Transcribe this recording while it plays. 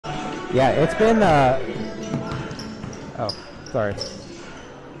Yeah, it's been. Oh, sorry.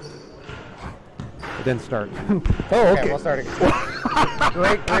 It didn't start. Oh, okay. We'll start again.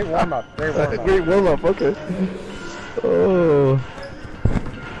 Great warm up. Great warm up. Great warm up. Okay. Oh.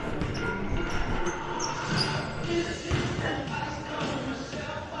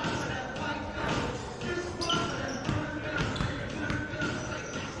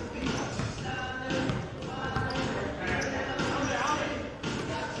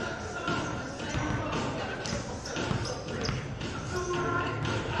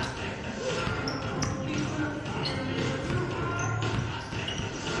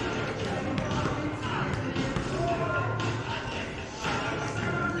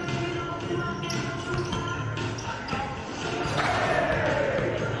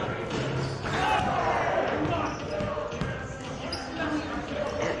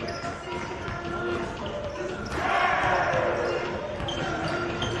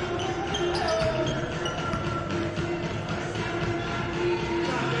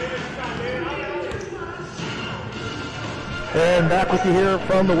 And back with you here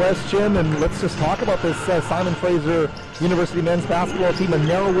from the West Gym, and let's just talk about this Simon Fraser University men's basketball team, a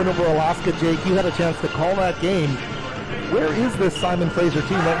narrow win over Alaska. Jake, you had a chance to call that game. Where is this Simon Fraser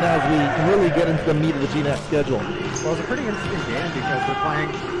team right now as we really get into the meat of the GNET schedule? Well, it's a pretty interesting game because we're playing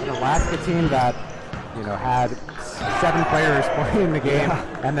an Alaska team that, had 7 players playing the game,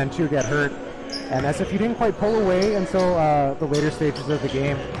 and then 2 get hurt. And SFU didn't quite pull away until the later stages of the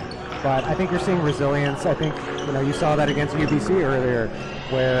game. But I think you're seeing resilience. I think, you saw that against UBC earlier,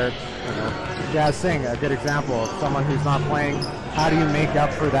 where, Jazz Singh, a good example of someone who's not playing. How do you make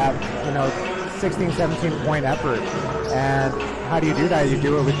up for that, 16, 17 point effort? And how do you do that? You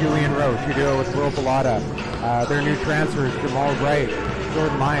do it with Julian Roche. You do it with Will Bellotta. Their new transfers, Jamal Wright,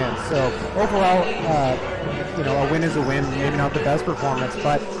 Jordan Lyons. So overall, a win is a win. Maybe not the best performance,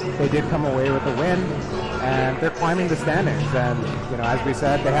 but they did come away with a win. And they're climbing the standings, and as we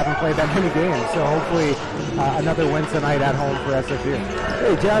said, they haven't played that many games, so hopefully another win tonight at home for SFU.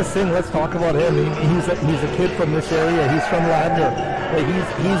 Hey, Jazz Singh, let's talk about him. He's a kid from this area. He's from Ladner.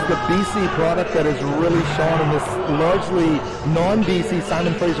 He's the BC product that has really shone in this largely non-BC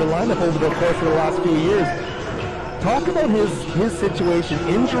Simon Fraser lineup over the course of the last few years. Talk about his situation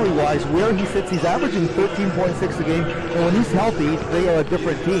injury-wise, where he sits. He's averaging 13.6 a game, and when he's healthy, they are a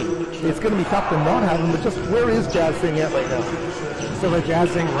different team. It's going to be tough to not have him, but just where is Jazz Singh at right now? So with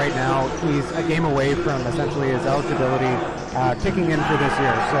Jazz Singh right now, he's a game away from essentially his eligibility kicking in for this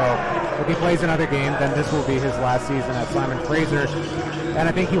year. So if he plays another game, then this will be his last season at Simon Fraser. And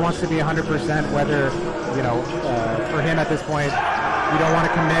I think he wants to be 100%, whether, for him at this point, you don't want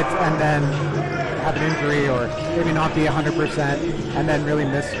to commit and then have an injury, or maybe not be 100% and then really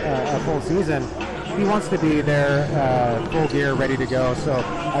miss a full season. He wants to be there full gear, ready to go. So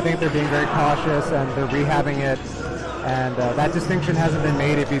I think they're being very cautious and they're rehabbing it. And that distinction hasn't been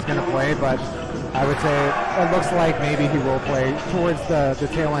made if he's going to play, but I would say it looks like maybe he will play towards the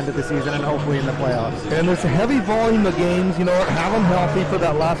tail end of the season and hopefully in the playoffs. And there's a heavy volume of games. Have him healthy for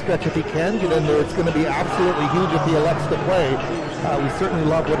that last stretch. If he can get in there, it's going to be absolutely huge if he elects to play. We certainly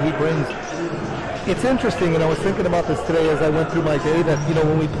love what he brings. It's interesting, and I was thinking about this today as I went through my day, that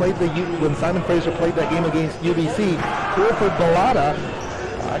when Simon Fraser played that game against UBC, Wilfred Bellotta,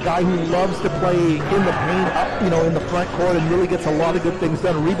 a guy who loves to play in the paint, in the front court, and really gets a lot of good things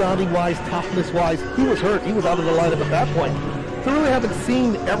done, rebounding-wise, toughness-wise. He was hurt. He was out of the lineup at that point. So really haven't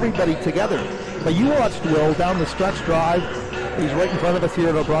seen everybody together. But you watched Will down the stretch drive. He's right in front of us here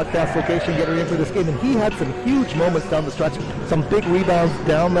at our broadcast location getting into this game, and he had some huge moments down the stretch, some big rebounds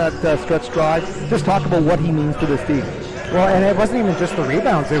down that stretch drive. Just talk about what he means to this team. Well, and it wasn't even just the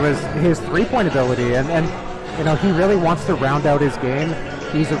rebounds, it was his three-point ability, and he really wants to round out his game.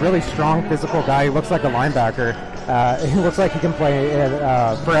 He's a really strong physical guy. He looks like a linebacker. He looks like he can play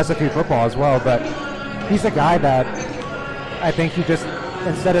for SFU football as well, but he's a guy that I think he just,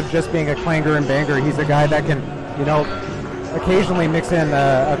 instead of just being a clanger and banger, he's a guy that can, occasionally mix in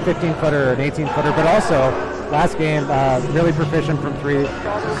a 15-footer or an 18-footer, but also last game really proficient from 3.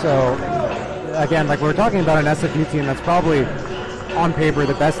 So again, like we're talking about an SFU team that's probably on paper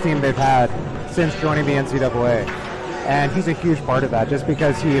the best team they've had since joining the NCAA, and he's a huge part of that just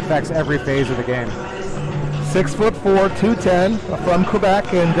because he affects every phase of the game. 6'4", 210 from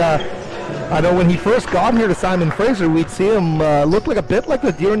Quebec, and I know when he first got here to Simon Fraser, we'd see him look like a bit like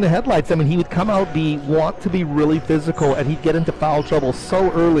the deer in the headlights. I mean, he would come out, want to be really physical, and he'd get into foul trouble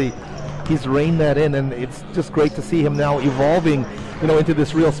so early. He's reined that in, and it's just great to see him now evolving, into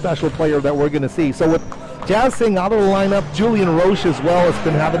this real special player that we're going to see. So with Jazz Singh out of the lineup, Julian Roche as well has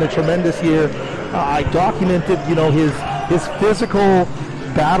been having a tremendous year. I documented, his physical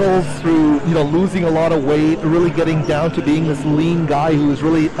battles through, losing a lot of weight, really getting down to being this lean guy who is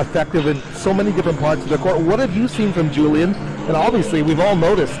really effective in so many different parts of the court. What have you seen from Julian? And obviously, we've all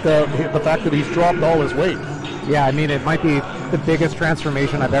noticed the fact that he's dropped all his weight. Yeah, I mean, it might be the biggest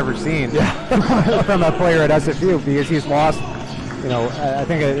transformation I've ever seen from a player at SFU, because he's lost, I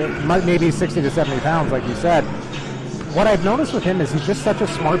think it might maybe 60 to 70 pounds, like you said. What I've noticed with him is he's just such a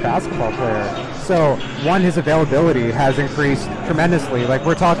smart basketball player. So, one, his availability has increased tremendously. Like,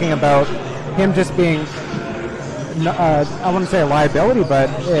 we're talking about him just being, I wouldn't say a liability, but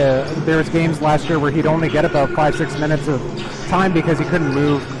there was games last year where he'd only get about 5-6 minutes of time because he couldn't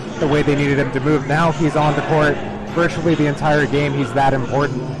move the way they needed him to move. Now he's on the court virtually the entire game. He's that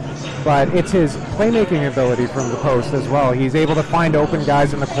important. But it's his playmaking ability from the post as well. He's able to find open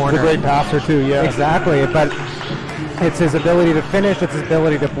guys in the corner. He's a great passer too, yeah. Exactly, but it's his ability to finish, it's his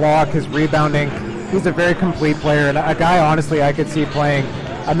ability to block, his rebounding. He's a very complete player, and a guy, honestly, I could see playing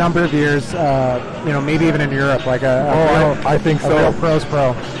a number of years, maybe even in Europe, like I think so. A real pros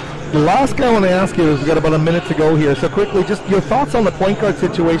pro. The last guy I want to ask you is, we've got about a minute to go here, so quickly, just your thoughts on the point guard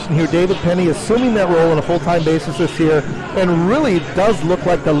situation here. David Penny assuming that role on a full-time basis this year, and really does look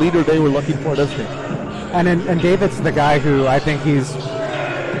like the leader they were looking for, doesn't he? And David's the guy who I think he's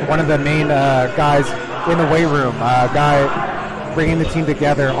one of the main guys in the weight room, guy bringing the team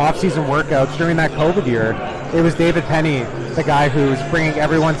together, off-season workouts during that COVID year. It was David Penny, the guy who's bringing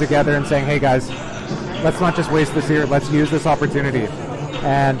everyone together and saying, hey guys, let's not just waste this year, let's use this opportunity.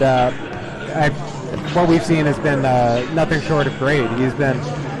 And what we've seen has been nothing short of great. He's been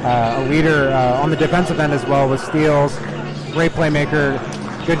a leader on the defensive end as well, with steals, great playmaker,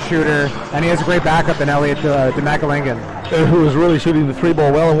 good shooter, and he has a great backup in Elliot Demakalingen, who is really shooting the three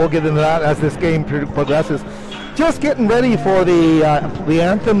ball well, and we'll get into that as this game progresses. Just getting ready for the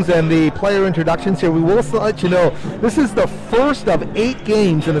anthems and the player introductions here. We will let you know this is the first of 8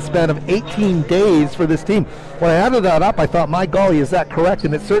 games in a span of 18 days for this team. When I added that up, I thought, my golly, is that correct?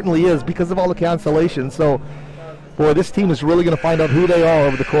 And it certainly is, because of all the cancellations. So, boy, this team is really going to find out who they are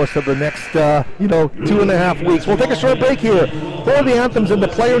over the course of the next, 2.5 weeks. We'll take a short break here for the anthems and the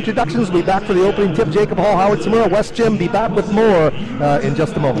player introductions. We'll be back for the opening tip. Jacob Hall, Howard Samura, West Jim. Be back with more in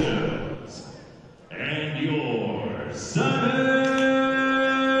just a moment.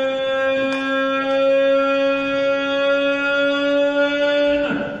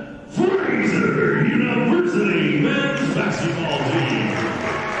 Fraser University men's basketball team.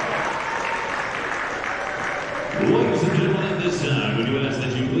 Ladies and gentlemen, this time we do ask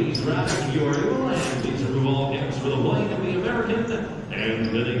that you please rise your and please remove all caps for the flag of the American and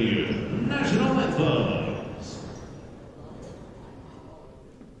the national anthems.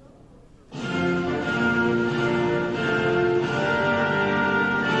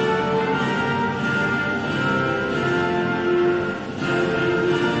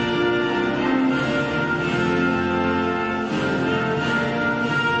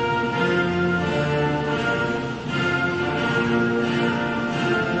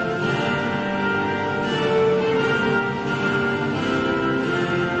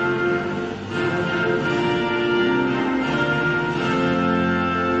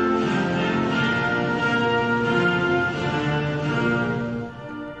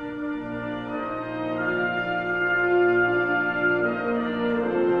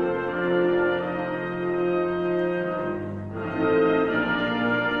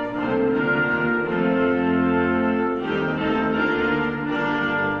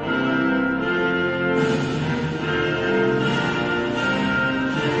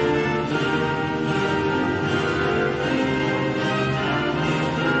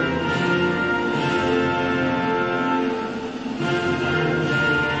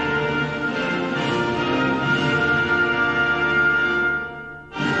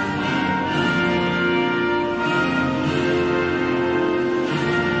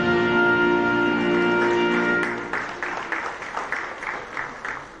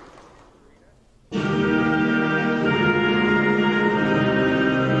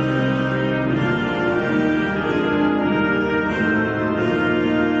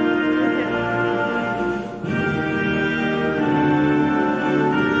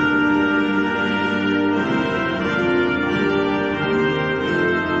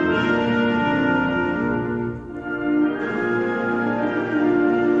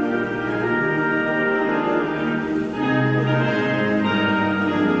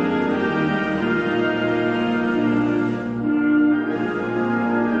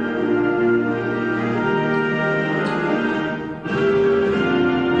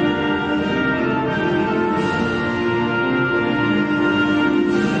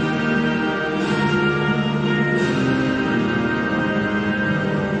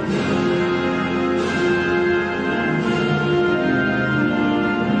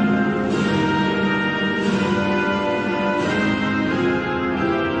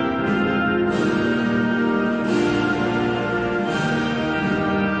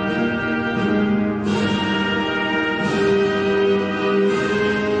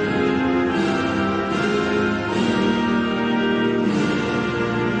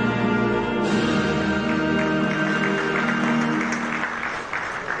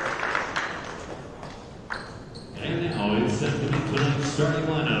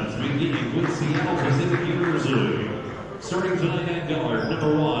 Starting tonight at guard,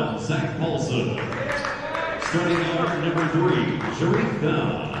 number 1, Zach Paulson. Starting guard, number 3, Sharif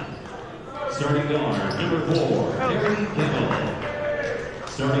Khan. Starting guard, number 4, Harry Campbell.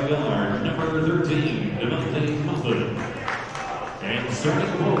 Starting guard, number 13, Devontae Muffin. And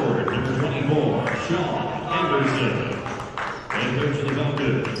starting forward, number 24, Sean Anderson. And coach of the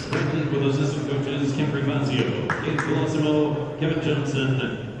Falcons, currently with assistant coaches Kim Fazio, Gabe Colosimo, Kevin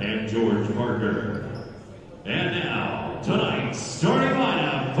Johnson, and George Parker. And now, tonight's starting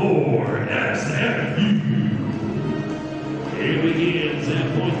lineup for SFU. It begins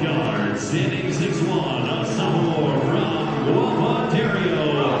at point guard, standing 6'1", a sophomore from Guelph, Ontario,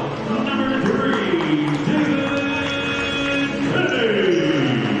 number 3, David Penny.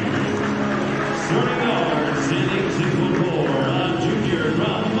 Starting guard, standing 6'4", a junior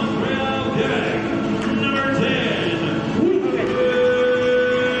from Montreal, Quebec, number 10, Wicked Moore.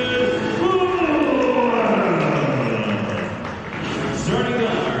 Starting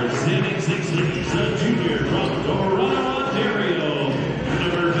guard, standing 6'6", a junior from Toronto, Ontario,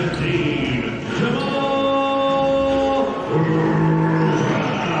 number 15, Jamal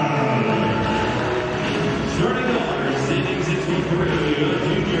Starting guard, standing 6'3", a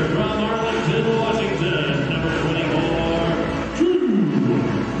junior from Arlington, Washington, number 24, Drew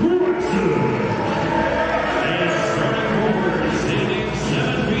Fraser. And starting forward, standing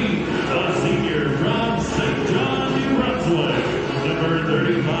 7 feet, a senior from St. John, New Brunswick, number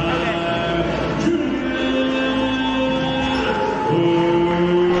 35, Julian.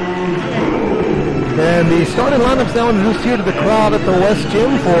 And the starting lineups now introduced here to the crowd at the West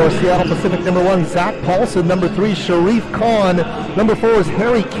Gym for Seattle Pacific. Number 1, Zach Paulson. Number 3, Sharif Khan. Number 4 is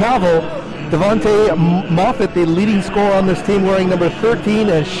Harry Cavill. Devontae Moffat, the leading scorer on this team, wearing number 13.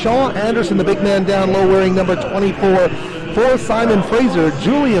 And Sean Anderson, the big man down low, wearing number 24. For Simon Fraser,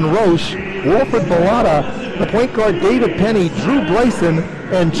 Julian Roche, Wilfred Bellata, the point guard David Penny, Drew Bryson,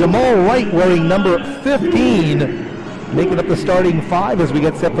 and Jamal Wright wearing number 15. Making up the starting 5 as we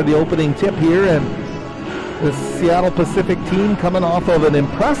get set for the opening tip here. And the Seattle Pacific team coming off of an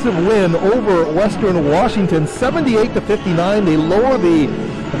impressive win over Western Washington, 78-59. They lower the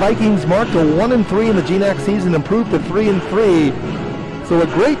Vikings mark to 1-3 in the GNAC season, improved to 3-3. So a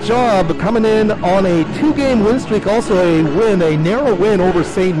great job coming in on a 2-game win streak, also a narrow win over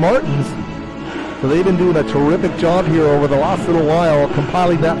St. Martin's. So they've been doing a terrific job here over the last little while,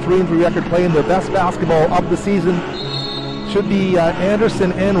 compiling that 3-3 record, playing their best basketball of the season. Should be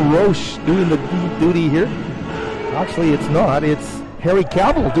Anderson and Roche doing the duty here. Actually, it's not. It's Harry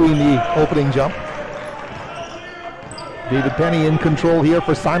Cavill doing the opening jump. David Penny in control here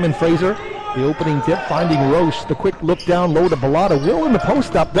for Simon Fraser. The opening tip, finding Roche. The quick look down low to Bellata. Will in the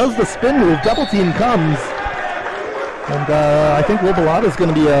post-up, does the spin move. Double team comes. And I think Will Bellata is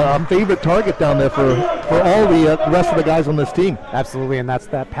going to be a favorite target down there for all the rest of the guys on this team. Absolutely, and that's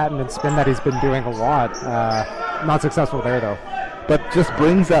that patented spin that he's been doing a lot. Not successful there, though. But just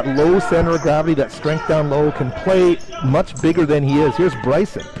brings that low center of gravity, that strength down low, can play much bigger than he is. Here's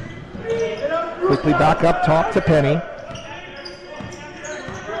Bryson. Quickly back up top to Penny.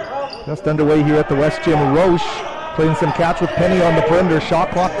 Just underway here at the West Gym. Roche playing some catch with Penny on the perimeter.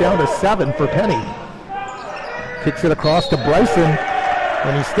 Shot clock down to 7 for Penny. Kicks it across to Bryson,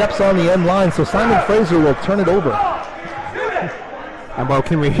 and he steps on the end line, so Simon Fraser will turn it over. And well,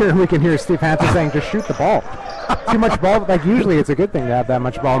 we can hear Steve Hansen saying, just shoot the ball. Too much ball, like usually it's a good thing to have that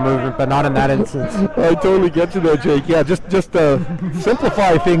much ball movement, but not in that instance. I totally get you though, Jake. Yeah, just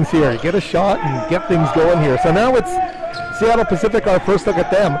simplify things here. Get a shot and get things going here. So now it's Seattle Pacific, our first look at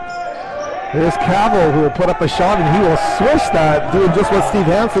them. There's Cavill, who will put up a shot, and he will swish that, doing just what Steve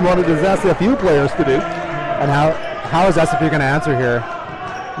Hansen wanted his SFU players to do. And how is SFU going to answer here?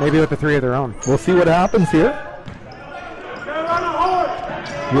 Maybe with the 3 of their own. We'll see what happens here.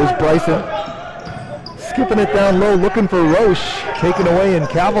 Here's Bryson. Skipping it down low, looking for Roche. Taken away, and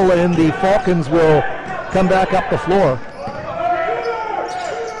Cavill and the Falcons will come back up the floor.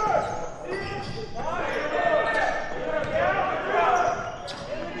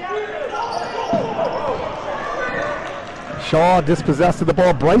 Shaw dispossessed of the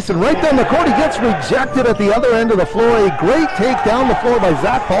ball. Bryson right down the court. He gets rejected at the other end of the floor. A great take down the floor by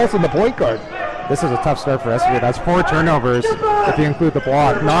Zach Paulson, the point guard. This is a tough start for SFU. That's 4 turnovers if you include the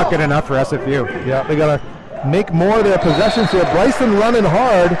block. Not good enough for SFU. Yeah, they got to make more of their possessions here. Bryson running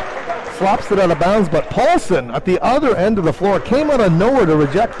hard. Slaps it out of bounds, but Paulson at the other end of the floor came out of nowhere to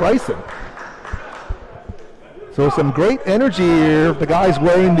reject Bryson. So some great energy here. The guys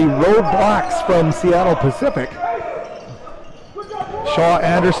wearing the road blacks from Seattle Pacific. Shaw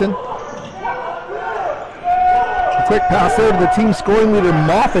Anderson. A quick pass over to the team scoring leader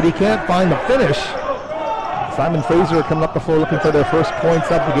Moffat. He can't find the finish. Simon Fraser coming up the floor looking for their first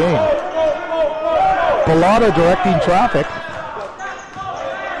points of the game. Bellotta directing traffic.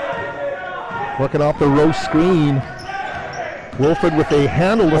 Working off the row screen. Wilford with a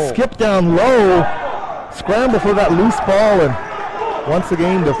handle to skip down low. Scramble for that loose ball, and once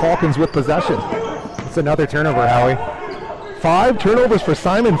again the Falcons with possession. It's another turnover, Howie. 5 turnovers for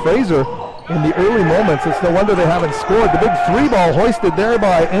Simon Fraser in the early moments. It's no wonder they haven't scored. The big 3 ball hoisted there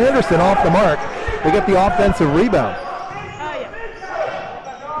by Anderson off the mark. They get the offensive rebound.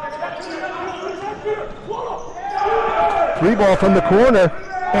 3 ball from the corner.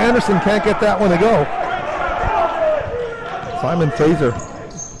 Anderson can't get that one to go. Simon Fraser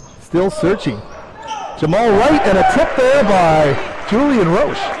still searching. Jamal Wright, and a tip there by Julian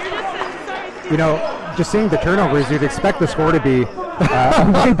Roche. You know, just seeing the turnovers, you'd expect the score to be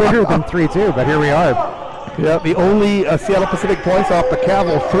way bigger than 3-2, but here we are. Yeah, the only Seattle Pacific points off the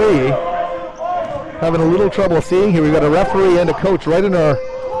Cavill 3. Having a little trouble seeing here. We've got a referee and a coach right in our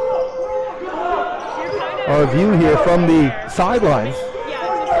view here from the sidelines.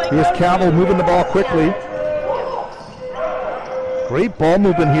 Here's Cavill moving the ball quickly. Great ball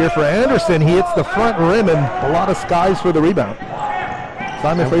movement here for Anderson. He hits the front rim, and a lot of skies for the rebound.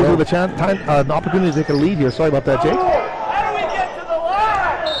 Simon Fraser with an opportunity to take a lead here. Sorry about that, Jake.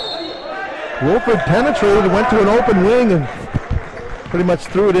 Wilford penetrated, went to an open wing, and pretty much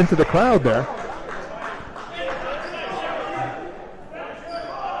threw it into the crowd there.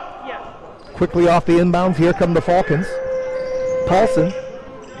 Quickly off the inbounds, here come the Falcons. Paulson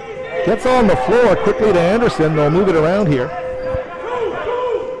gets on the floor quickly to Anderson. They'll move it around here.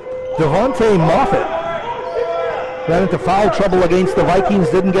 Devontae Moffett ran into foul trouble against the Vikings.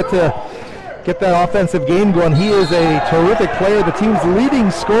 Didn't get that offensive game going. He is a terrific player. The team's leading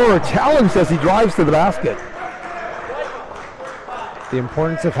scorer, challenged as he drives to the basket. The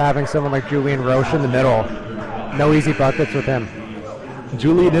importance of having someone like Julian Roche in the middle. No easy buckets with him.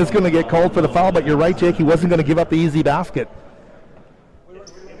 Julian is going to get called for the foul, but you're right, Jake. He wasn't going to give up the easy basket.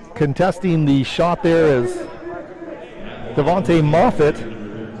 Contesting the shot there is Devontae Moffett.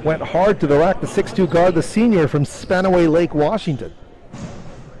 Went hard to the rack, the 6'2" guard, the senior from Spanaway Lake, Washington.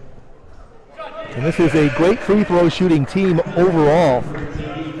 And this is a great free throw shooting team overall.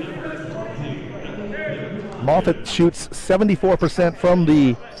 Moffett shoots 74% from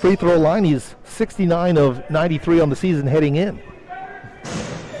the free throw line. He's 69 of 93 on the season heading in.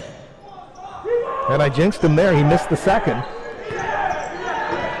 And I jinxed him there. He missed the second.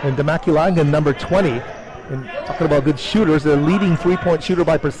 And Demakulangan, number 20. And talking about good shooters, the leading three-point shooter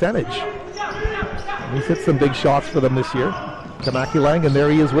by percentage. And he's hit some big shots for them this year. Demakulangan, there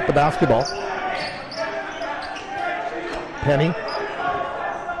he is with the basketball. Penny.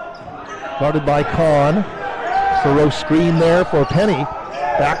 Guarded by Kahn. Thoreau screen there for Penny.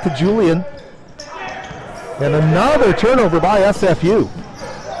 Back to Julian. And another turnover by SFU.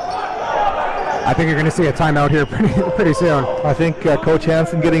 I think you're going to see a timeout here pretty soon. I think Coach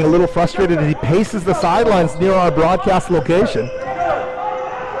Hansen getting a little frustrated as he paces the sidelines near our broadcast location.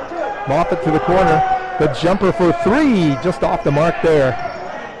 Moffett to the corner. The jumper for 3, just off the mark there.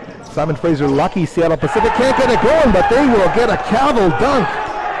 Simon Fraser lucky. Seattle Pacific can't get it going, but they will get a Cavill dunk.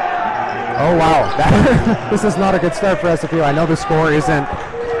 Oh, wow. This is not a good start for SFU. I know the score isn't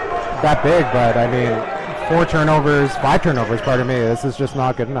that big, but I mean, 5 turnovers, pardon me. This is just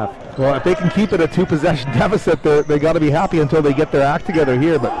not good enough. Well, if they can keep it a 2-possession deficit, they got to be happy until they get their act together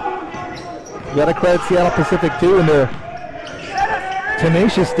here. But you got to credit Seattle Pacific too in their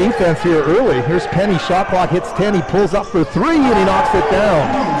tenacious defense here early. Here's Penny, shot clock hits 10. He pulls up for 3 and he knocks it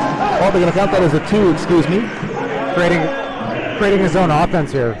down. Oh, they're going to count that as a 2. Excuse me. Creating his own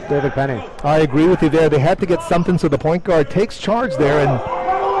offense here, David Penny. I agree with you there. They had to get something, so the point guard takes charge there and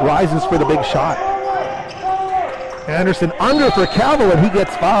rises for the big shot. Anderson under for Cavill, and he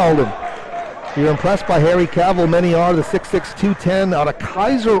gets fouled. And you're impressed by Harry Cavill. Many are. The 6'6", 210 out of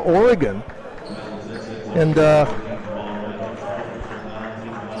Kaiser, Oregon. And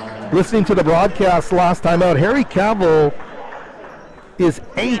listening to the broadcast last time out, Harry Cavill is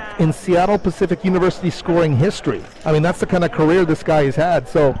 8th in Seattle Pacific University scoring history. I mean, that's the kind of career this guy has had.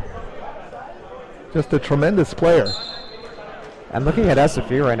 So just a tremendous player. And looking at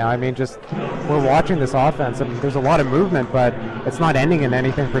SFU right now, I mean, just we're watching this offense, and there's a lot of movement, but it's not ending in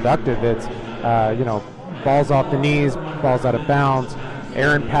anything productive. It's, balls off the knees, balls out of bounds,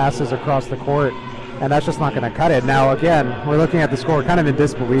 errant passes across the court, and that's just not going to cut it. Now, again, we're looking at the score kind of in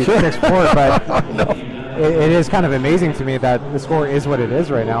disbelief, 6-4, but it is kind of amazing to me that the score is what it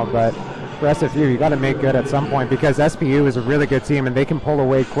is right now. But for SFU, you got to make good at some point, because SPU is a really good team, and they can pull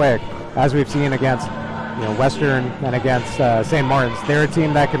away quick, as we've seen against Western and against St. Martin's. They're a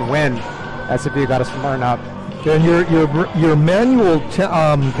team that can win. SFU got to smarten up. And your manual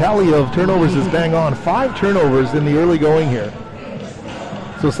tally of turnovers is bang on. 5 turnovers in the early going here.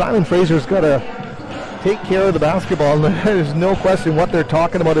 So Simon Fraser's got to take care of the basketball, and there's no question what they're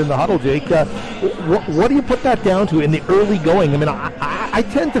talking about in the huddle, Jake. What do you put that down to in the early going? I mean, I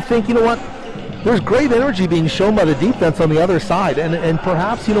tend to think, you know what, there's great energy being shown by the defense on the other side, and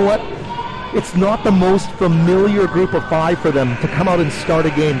perhaps, you know what, it's not the most familiar group of 5 for them to come out and start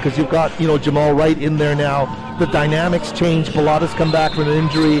a game, because you've got, you know, Jamal Wright in there now. The dynamics change. Bellata's come back from an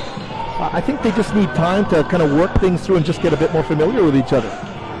injury. I think they just need time to kind of work things through and just get a bit more familiar with each other.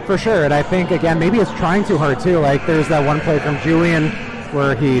 For sure, and I think, again, maybe it's trying too hard, too. Like, there's that one play from Julian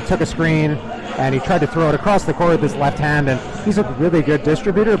where he took a screen and he tried to throw it across the court with his left hand, and he's a really good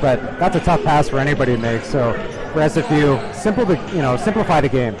distributor, but that's a tough pass for anybody to make. So for SFU, simplify the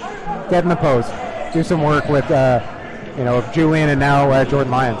game. Get in the post. Do some work with, Julian and now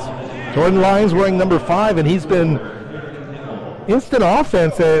Jordan Lyons. Jordan Lyons wearing number 5, and he's been instant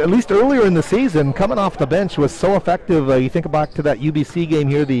offense, at least earlier in the season, coming off the bench was so effective. You think back to that UBC game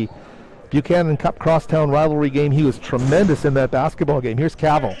here, the Buchanan Cup Crosstown rivalry game. He was tremendous in that basketball game. Here's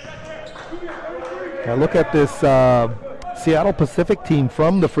Cavill. Now look at this Seattle Pacific team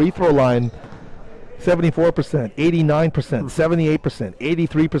from the free throw line. 74%, 89%, 78%,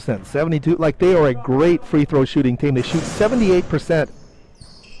 83%, 72. Like, they are a great free throw shooting team. They shoot 78%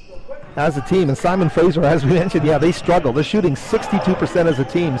 as a team, and Simon Fraser, as we mentioned, yeah, they struggle. They're shooting 62% as a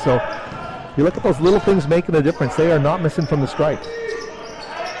team, so you look at those little things making a difference. They are not missing from the stripe.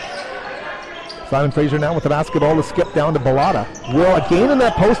 Simon Fraser now with the basketball to skip down to Bellata. Well, again in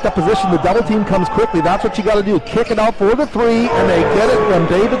that post-up position, the double team comes quickly. That's what you got to do. Kick it out for the 3, and they get it from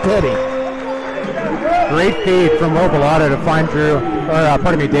David Petty. Great feed from Will Bellata to find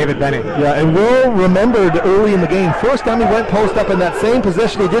David Benny. Yeah, and Will remembered early in the game, first time he went post up in that same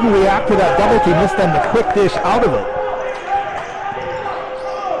position, he didn't react to that double team, this time the quick dish out of it.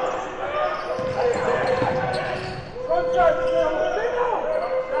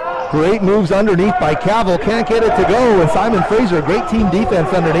 Great moves underneath by Cavill, can't get it to go, and Simon Fraser, great team defense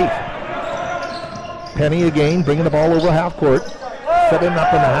underneath. Penny again, bringing the ball over half court. Setting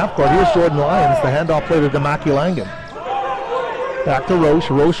up in the half court. Here's Jordan Lyons, the handoff play to Damaki Langan. Back to Roche.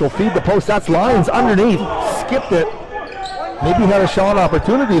 Roche will feed the post. That's Lyons underneath. Skipped it. Maybe had a shot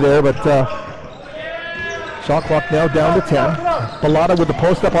opportunity there, but shot clock now down to 10. Bellata with the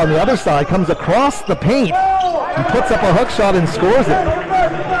post up on the other side. Comes across the paint. He puts up a hook shot and scores it.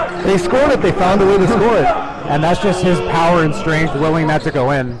 They scored it. They found a way to score it. And that's just his power and strength willing that to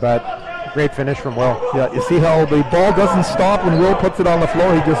go in, but great finish from Will. Yeah, you see how the ball doesn't stop when Will puts it on the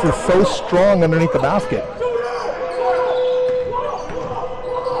floor. He just is so strong underneath the basket.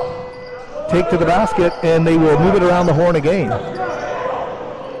 Take to the basket, and they will move it around the horn again.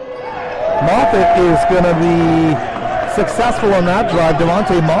 Moffitt is going to be successful on that drive.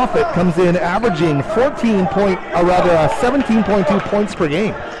 Devontae Moffitt comes in averaging 17.2 points per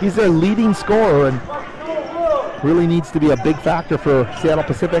game. He's their leading scorer and really needs to be a big factor for Seattle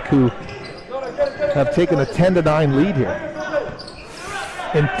Pacific, who have taken a 10-9 lead here.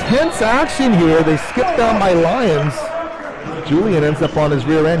 Intense action here. They skip down by Lyons. Julian ends up on his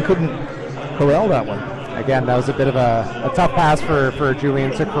rear end. Couldn't corral that one. Again, that was a bit of a tough pass for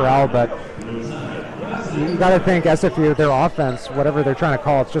Julian to corral, but you got to think SFU, their offense, whatever they're trying to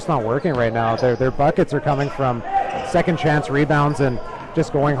call, it's just not working right now. Their buckets are coming from second chance rebounds and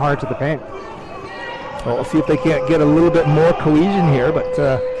just going hard to the paint. Well, we'll see if they can't get a little bit more cohesion here, but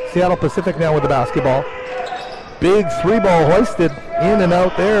Seattle Pacific now with the basketball. Big 3-ball hoisted in and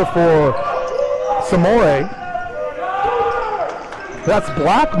out there for Samore. That's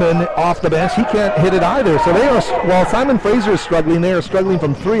Blackman off the bench. He can't hit it either. So they are, while Simon Fraser is struggling, they are struggling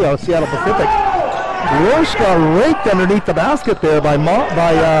from 3 out of Seattle Pacific. Roche got raked underneath the basket there by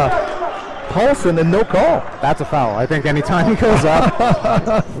Paulson, and no call. That's a foul. I think anytime he goes up,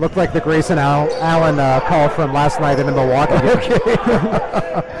 looked like the Grayson Allen call from last night in the Milwaukee game. Okay.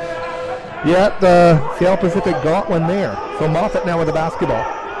 Yeah, the Seattle Pacific got one there. So Moffitt now with the basketball.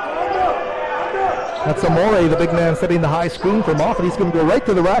 That's Amore, the big man, setting the high screen for Moffitt. He's going to go right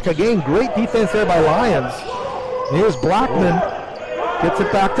to the rack again. Great defense there by Lyons. And here's Blackman. Gets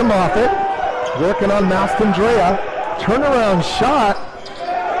it back to Moffitt. Working on Mastandrea. Turnaround shot.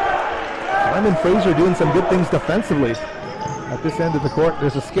 Simon Fraser doing some good things defensively. At this end of the court,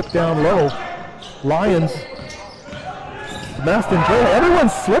 there's a skip down low. Lyons. Mastandrea.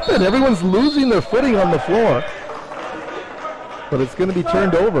 Everyone's slipping. Everyone's losing their footing on the floor. But it's going to be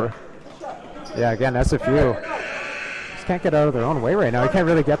turned over. Yeah, again, SFU just can't get out of their own way right now. He can't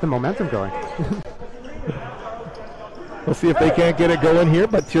really get the momentum going. We'll see if they can't get it going here,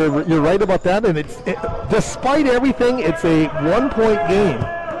 but you're right about that. And despite everything, it's a 1-point game.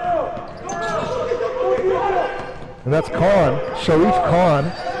 And that's Sharif Khan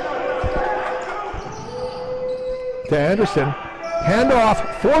to Anderson. Handoff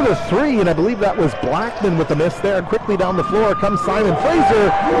for the three, and I believe that was Blackman with the miss there. Quickly down the floor comes Simon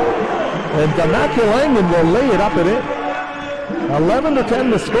Fraser, and Damakilangan will lay it up and in.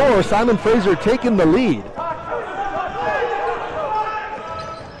 11-10 the score. Simon Fraser taking the lead.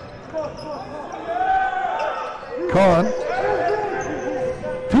 Khan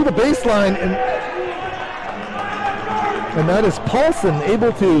to the baseline, and that is Paulson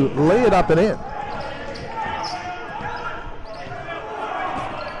able to lay it up and in.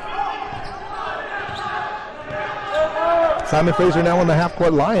 Simon Fraser now on the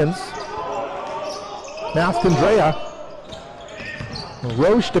half-court Lions. Mastandrea.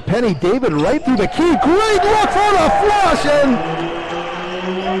 Roche to Penny. David right through the key. Great look for the flush, and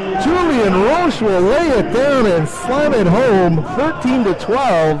Julian Roche will lay it down and slam it home.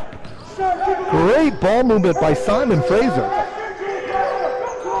 13-12. Great ball movement by Simon Fraser.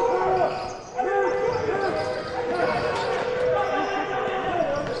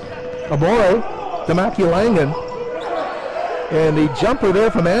 Amore, Damakilangan, and the jumper there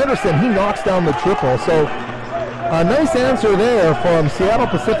from Anderson, he knocks down the triple. So a nice answer there from Seattle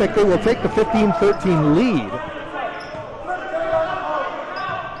Pacific. They will take the 15-13 lead.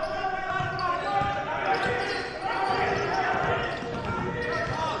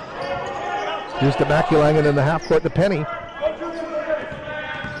 Here's Damakilangan in the half court to Penny.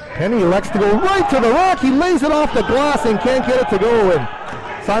 Penny elects to go right to the rack. He lays it off the glass and can't get it to go. And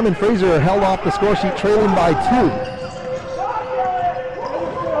Simon Fraser held off the score sheet, trailing by 2.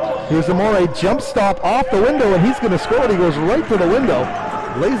 Here's Amore, jump stop off the window, and he's going to score it. He goes right to the window,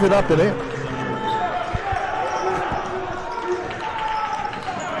 lays it up and in.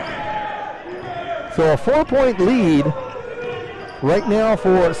 So a 4-point lead right now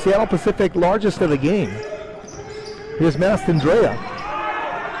for Seattle Pacific, largest of the game. Here's Mastandrea.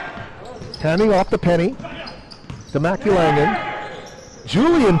 Handing off to Penny. Damakilangan.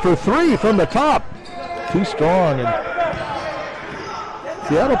 Julian for three from the top. Too strong. And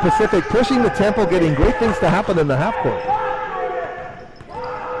Seattle Pacific pushing the tempo, getting great things to happen in the half court.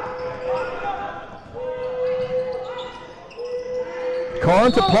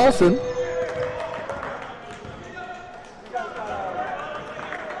 Khan to Paulson.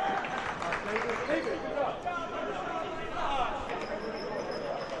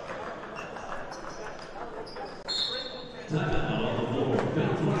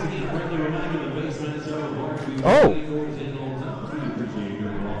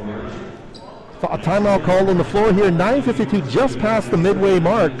 A timeout called on the floor here. 9:52, just past the midway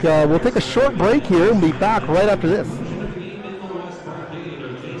mark. We'll take a short break here and be back right after this.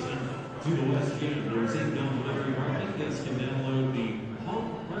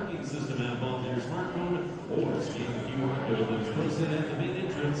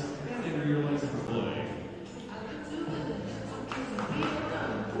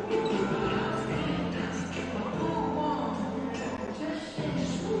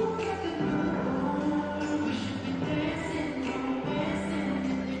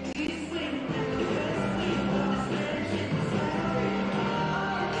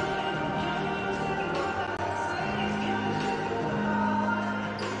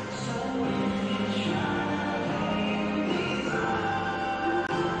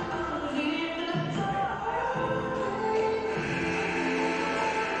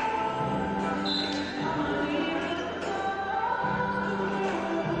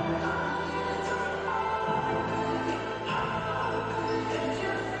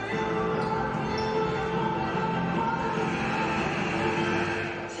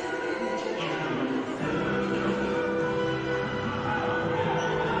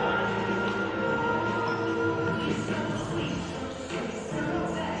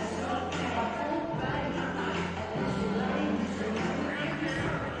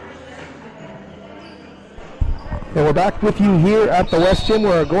 And we're back with you here at the West Gym.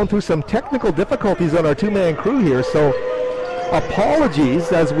 We're going through some technical difficulties on our two-man crew here, so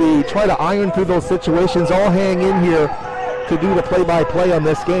apologies as we try to iron through those situations. I'll hang in here to do the play-by-play on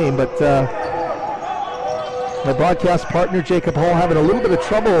this game, but my broadcast partner Jacob Hall having a little bit of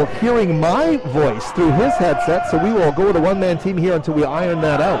trouble hearing my voice through his headset, so we will go with a one-man team here until we iron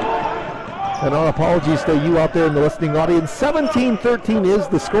that out. And our apologies to you out there in the listening audience. 17-13 is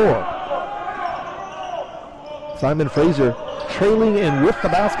the score. Simon Fraser trailing and with the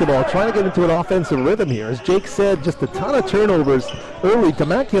basketball, trying to get into an offensive rhythm here. As Jake said, just a ton of turnovers early.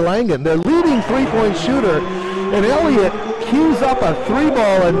 Damakilangan, their leading three-point shooter, And Elliott cues up a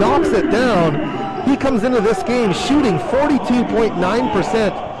 3-ball and knocks it down. He comes into this game shooting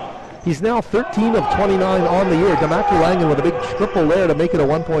 42.9%. He's now 13 of 29 on the year. Damaki Langen with a big triple there to make it a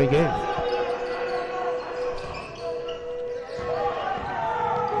 1-point game.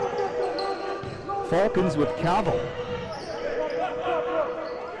 Falcons with Cavill.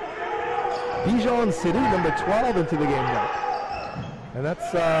 Dijon City, number 12 into the game now. And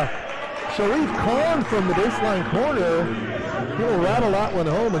that's Sharif Khan from the baseline corner. He'll rattle that one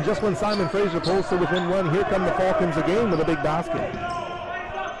home, and just when Simon Fraser pulls to within one, here come the Falcons again with a big basket.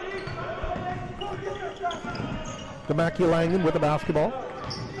 Damaki Langen with the basketball.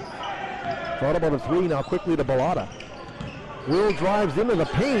 Thought about a three, now quickly to Bellotta. Will drives into the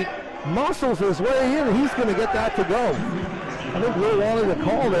paint, muscles his way in, and he's going to get that to go. I think Will wanted a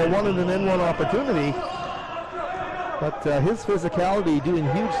call there, wanted an N1 opportunity. But his physicality doing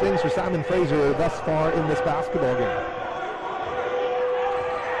huge things for Simon Fraser thus far in this basketball game.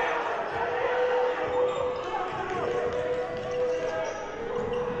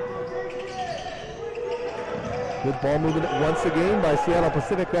 Good ball movement once again by Seattle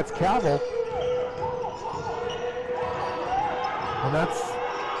Pacific. That's Cavill. And that's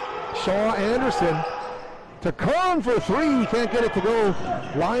Shaw Anderson to Khan for three. He can't get it to go.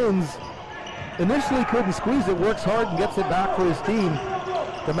 Lions initially couldn't squeeze it, works hard and gets it back for his team.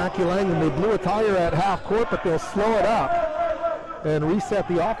 Damaki Langen, they blew a tire at half court, but they'll slow it up and reset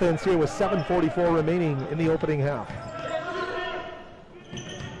the offense here with 7:44 remaining in the opening half.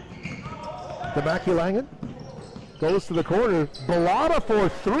 Damaki Langen goes to the corner. Bellotta for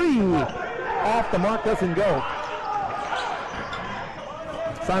three. Off the mark, doesn't go.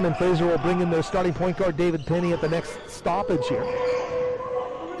 Simon Fraser will bring in their starting point guard David Penny at the next stoppage here.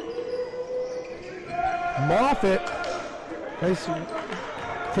 Moffitt, nice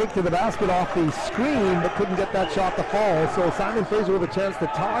take to the basket off the screen, but couldn't get that shot to fall. So Simon Fraser with a chance to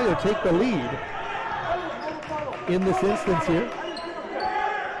tie or take the lead in this instance here.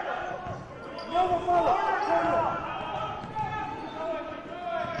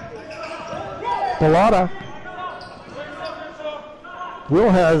 Bellotta. Will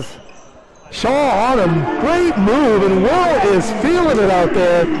has Shaw on him. Great move, and Will is feeling it out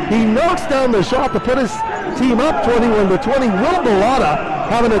there. He knocks down the shot to put his team up 21-20. Will Bellotta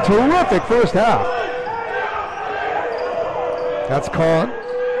having a terrific first half. That's Khan.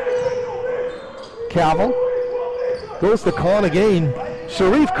 Cavill goes to Khan again.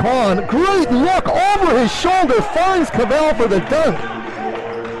 Sharif Khan, great look over his shoulder, finds Cavell for the dunk.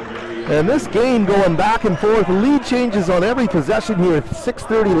 And this game going back and forth, lead changes on every possession here with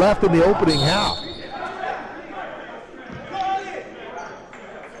 6:30 left in the opening half.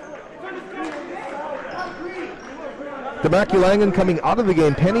 Damaki Langen coming out of the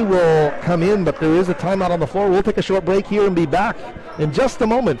game. Penny will come in, but there is a timeout on the floor. We'll take a short break here and be back in just a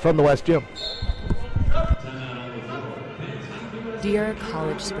moment from the West Gym. Dear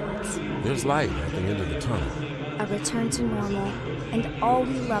college sports, there's light at the end of the tunnel. A return to normal, and all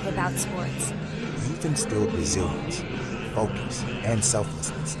we love about sports. You've instilled resilience, focus, and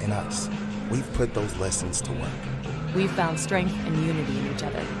selflessness in us. We've put those lessons to work. We've found strength and unity in each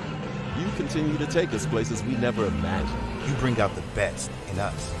other. You continue to take us places we never imagined. You bring out the best in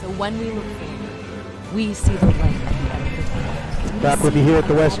us. So when we look forward, we see the light at the end of the tunnel. Back with you here at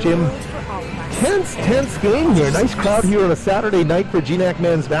the West Gym. Tense game here. Nice crowd here on a Saturday night for GNAC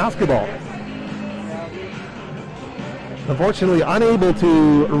men's basketball. Unfortunately, unable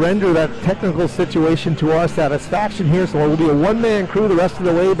to render that technical situation to our satisfaction here, so it will be a one-man crew the rest of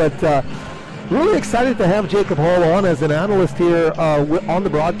the way, but really excited to have Jacob Hall on as an analyst here on the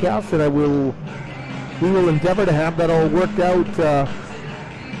broadcast, and we will endeavor to have that all worked out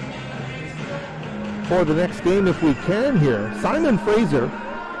for the next game if we can here. Simon Fraser,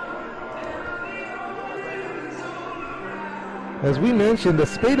 as we mentioned, a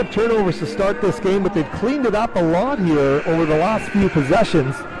spate of turnovers to start this game, but they've cleaned it up a lot here over the last few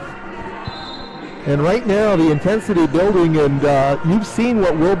possessions. And right now, the intensity building, and you've seen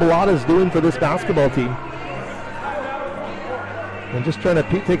what Will Bellotta is doing for this basketball team. I'm just trying to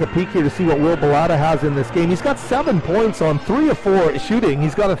take a peek here to see what Will Bellotta has in this game. He's got 7 points on 3 of 4 shooting.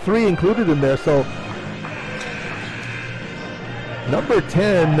 He's got a 3 included in there, so number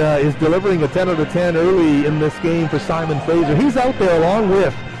 10 is delivering a 10 out of 10 early in this game for Simon Fraser. He's out there along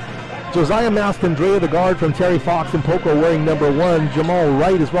with Josiah Mastandrea, the guard from Terry Fox and Poco, wearing number 1. Jamal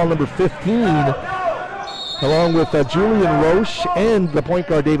Wright as well, number 15, along with Julian Roche and the point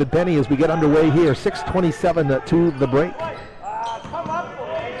guard David Penny as we get underway here. 6:27 to the break.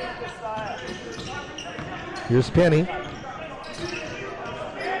 Here's Penny.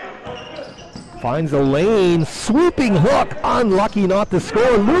 Finds a lane, sweeping hook, unlucky not to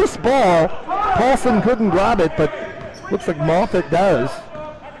score. Loose ball. Paulson couldn't grab it, but looks like Moffat does.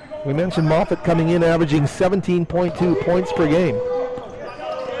 We mentioned Moffat coming in averaging 17.2 points per game.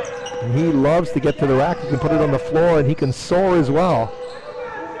 And he loves to get to the rack. He can put it on the floor and he can soar as well.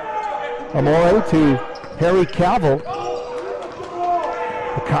 Amore to Harry Cavill.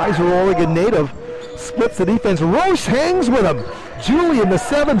 The Kaiser Oregon native splits the defense. Roche hangs with him. Julian, the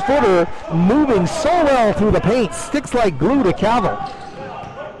 7-footer, moving so well through the paint. Sticks like glue to Cavill.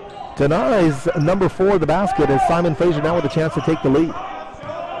 Denies number 4 the basket as Simon Fraser now with a chance to take the lead.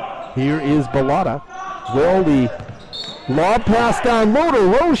 Here is Bellotta. Well, the lob pass down low to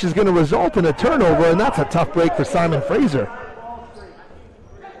Roche is going to result in a turnover, and that's a tough break for Simon Fraser.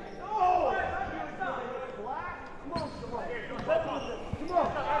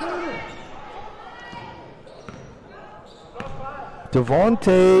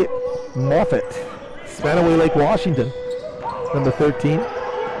 Devontae Moffat, Spanaway Lake, Washington, number 13.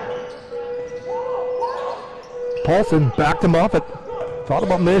 Paulson back to Moffat. Thought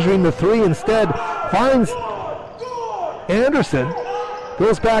about measuring the 3 instead. Finds Anderson.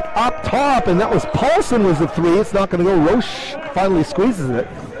 Goes back up top, and that was Paulson was the 3. It's not going to go. Roche finally squeezes it.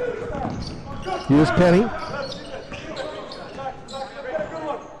 Here's Penny.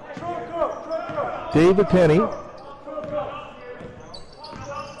 David Penny.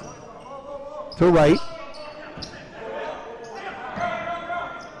 To right.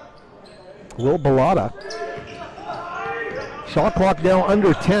 Will Bellotta. Shot clock now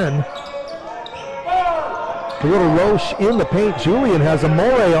under 10. A little Roche in the paint. Julian has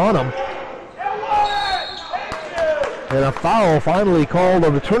Amore on him. And a foul finally called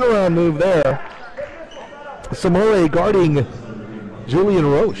on the turnaround move there. Samore guarding Julian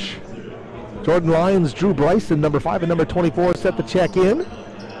Roche. Jordan Lyons, Drew Bryson, number 5 and number 24, set the check in.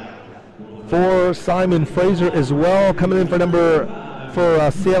 For Simon Fraser as well. Coming in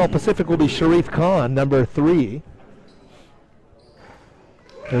for Seattle Pacific will be Sharif Khan, number 3.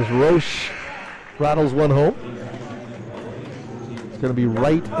 There's Roche, rattles one home. It's going to be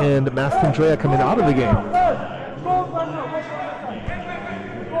Wright and Mastandrea coming out of the game.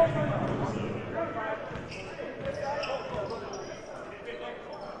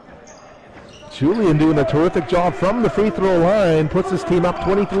 Julian doing a terrific job from the free throw line, puts his team up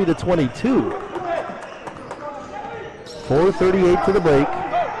 23-22. 4:38 to the break.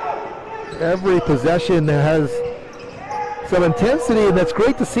 Every possession has some intensity, and that's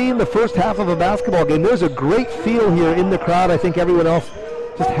great to see in the first half of a basketball game. There's a great feel here in the crowd. I think everyone else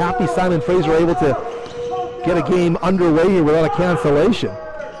just happy Simon Fraser able to get a game underway here without a cancellation.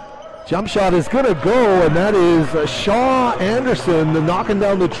 Jump shot is going to go, and that is Shaw Anderson knocking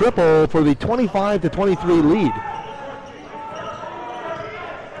down the triple for the 25-23 lead.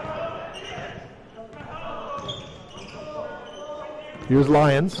 Here's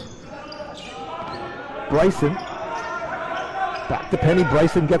Lyons. Bryson. Back to Penny.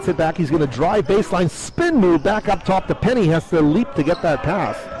 Bryson gets it back. He's going to drive baseline, spin move back up top to Penny. Has to leap to get that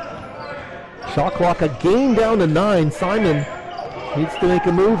pass. Shot clock a game down to 9. Simon needs to make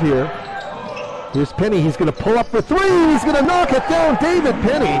a move here. Here's Penny. He's going to pull up for 3. He's going to knock it down. David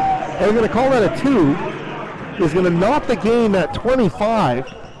Penny. And we're going to call that a 2. He's going to knock the game at 25.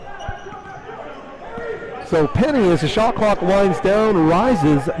 So Penny, as the shot clock winds down,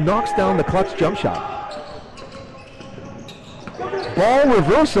 rises, knocks down the clutch jump shot. Ball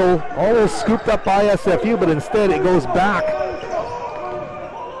reversal, almost scooped up by SFU, but instead it goes back.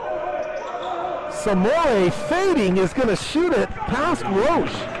 Samore fading is going to shoot it past Roche.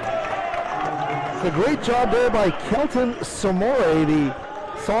 It's a great job there by Kelton Samore, the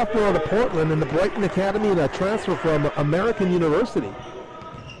sophomore out of Portland in the Brighton Academy and a transfer from American University.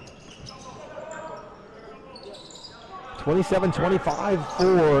 27-25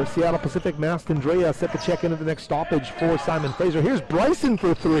 for Seattle Pacific. Mastandrea set the check into the next stoppage for Simon Fraser. Here's Bryson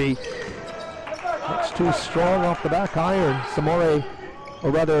for 3. That's too strong off the back iron. Samore,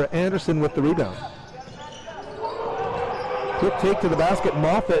 or rather Anderson with the rebound. Quick take to the basket.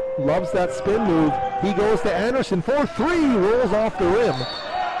 Moffat loves that spin move. He goes to Anderson for 3. Rolls off the rim.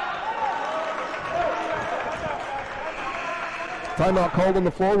 Timeout called on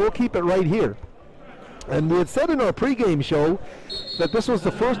the floor. We'll keep it right here. And we had said in our pregame show that this was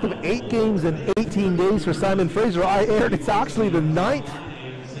the first of 8 games in 18 days for Simon Fraser. I aired it's actually the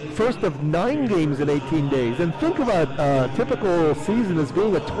first of 9 games in 18 days. And think of a typical season as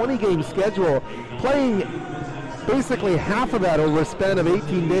being a 20-game schedule, playing basically half of that over a span of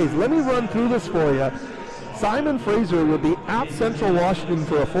 18 days. Let me run through this for you. Simon Fraser will be at Central Washington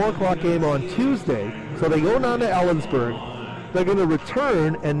for a 4 o'clock game on Tuesday. So they go down to Ellensburg. They're going to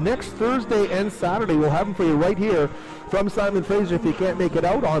return, and next Thursday and Saturday, we'll have them for you right here from Simon Fraser if you can't make it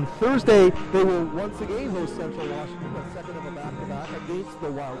out. On Thursday, they will once again host Central Washington, a second of a back-to-back against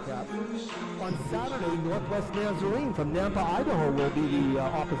the Wildcats. On Saturday, Northwest Nazarene from Nampa, Idaho will be the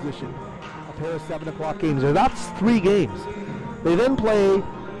opposition. A pair of 7 o'clock games. So that's 3 games. They then play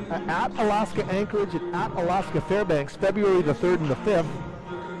at Alaska Anchorage and at Alaska Fairbanks, February the 3rd and the 5th.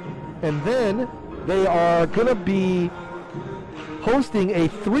 And then they are going to be hosting a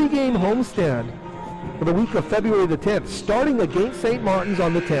 3-game homestand for the week of February the 10th, starting against St. Martin's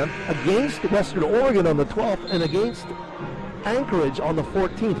on the 10th, against Western Oregon on the 12th, and against Anchorage on the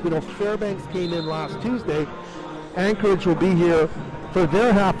 14th. We know Fairbanks came in last Tuesday. Anchorage will be here for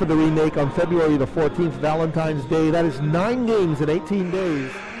their half of the remake on February the 14th, Valentine's Day. That is 9 games in 18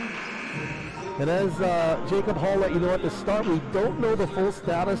 days. And as Jacob Hall let you know at the start, we don't know the full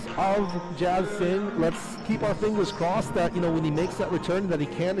status of Jazz Singh. Let's keep our fingers crossed that, when he makes that return, that he's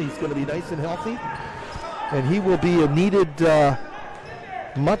going to be nice and healthy. And he will be a needed,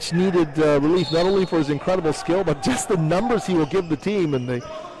 much needed relief, not only for his incredible skill, but just the numbers he will give the team. And the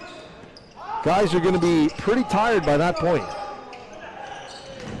guys are going to be pretty tired by that point.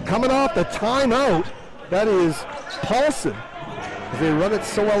 Coming off the timeout, that is Paulson. They run it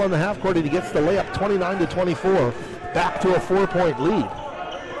so well on the half court and he gets the layup 29-24, back to a 4-point lead.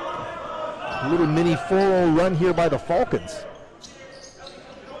 A little mini 4-0 run here by the Falcons.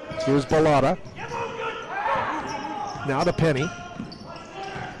 Here's Balata. Now to Penny.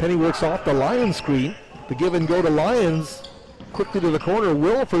 Penny works off the Lions screen. The give and go to Lions. Quickly to the corner.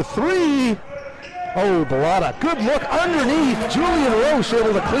 Will for 3. Oh, Balata. Good look underneath. Julian Roche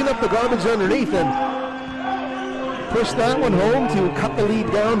able to clean up the garbage underneath and push that one home to cut the lead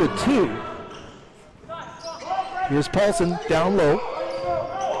down to 2. Here's Paulson down low.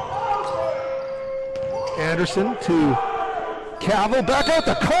 Anderson to Cavill. Back out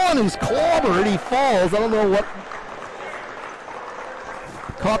to Kahn, who's clobbered. He falls. I don't know what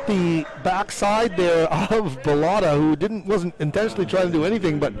caught the backside there of Balata, who wasn't intentionally trying to do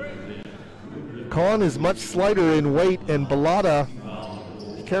anything, but Kahn is much slighter in weight, and Balata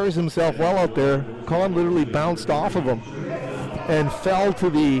carries himself well out there. Kahn literally bounced off of him and fell to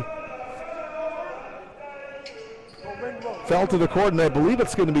the court, and I believe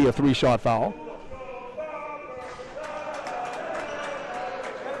it's going to be a 3-shot foul.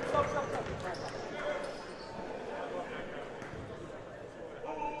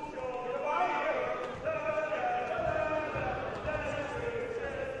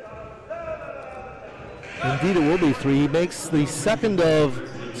 Indeed, it will be 3. He makes the second of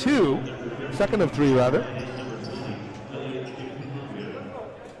 3 rather.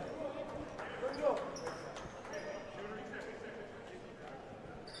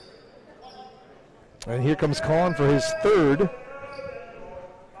 And here comes Kahn for his 3rd.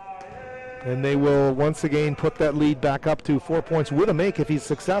 And they will once again put that lead back up to 4 points with a make if he's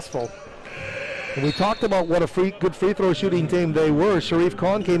successful. And we talked about what a good free throw shooting team they were. Sharif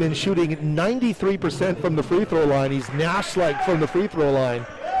Khan came in shooting 93% from the free throw line. He's Nash-like from the free throw line.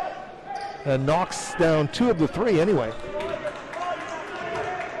 And knocks down 2 of the 3 anyway.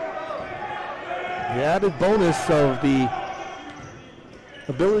 The added bonus of the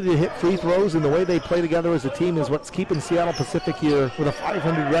ability to hit free throws and the way they play together as a team is what's keeping Seattle Pacific here with a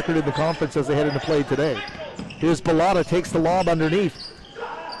 500 record in the conference as they head into play today. Here's Balata, takes the lob underneath.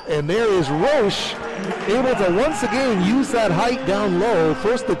 And there is Roche, able to once again use that height down low.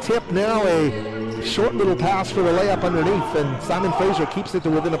 First the tip, now a short little pass for the layup underneath, and Simon Fraser keeps it to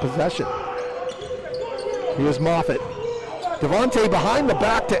within a possession. Here's Moffitt. Devontae behind the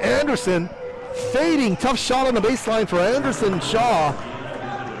back to Anderson. Fading, tough shot on the baseline for Anderson.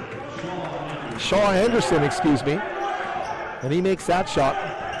 Anderson, excuse me. And he makes that shot.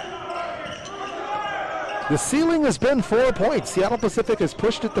 The ceiling has been 4 points. Seattle Pacific has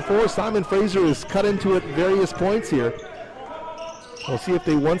pushed it to 4. Simon Fraser has cut into it various points here. We'll see if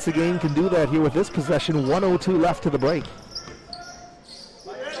they once again can do that here with this possession. 1:02 left to the break.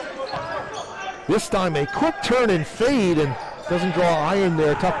 This time a quick turn and fade, and doesn't draw iron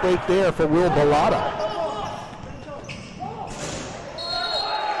there. Tough break there for Will Balata.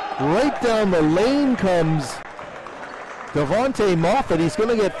 Right down the lane comes Devontae Moffitt. He's going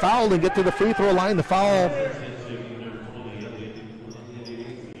to get fouled and get to the free throw line. The foul.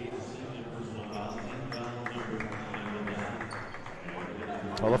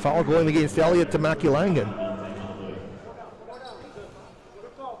 Well, the foul going against Elliott Tamakilangan.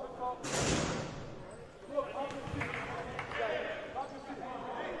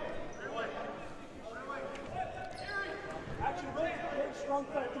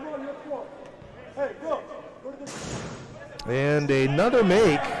 another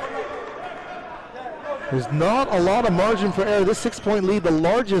make. There's not a lot of margin for error. This 6-point lead, the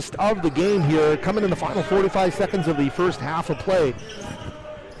largest of the game here, coming in the final 45 seconds of the first half of play.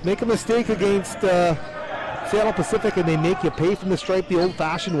 Make a mistake against Seattle Pacific and they make you pay from the stripe the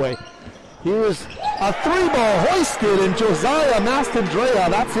old-fashioned way. Here's a 3-ball hoisted, and Josiah Mastandrea,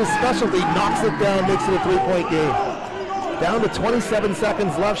 that's his specialty, knocks it down, makes it a 3-point game. Down to 27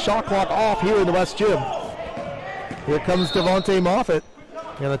 seconds left, shot clock off here in the West Gym. Here comes Devontae Moffett,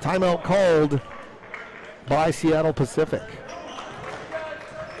 and a timeout called by Seattle Pacific.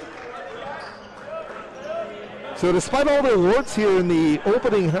 So despite all their warts here in the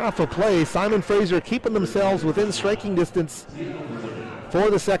opening half of play, Simon Fraser keeping themselves within striking distance for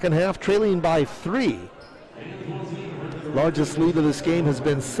the second half, trailing by 3. Largest lead of this game has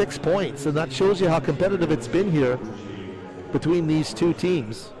been 6 points, and that shows you how competitive it's been here between these two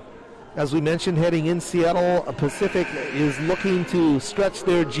teams. As we mentioned, heading in, Seattle Pacific is looking to stretch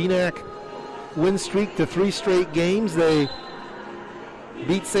their GNAC win streak to 3 straight games. They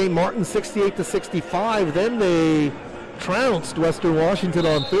beat St. Martin 68-65. Then they trounced Western Washington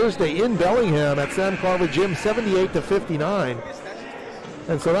on Thursday in Bellingham at Sam Carver Gym 78-59.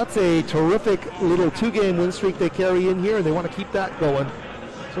 And so that's a terrific little 2-game win streak they carry in here, and they want to keep that going.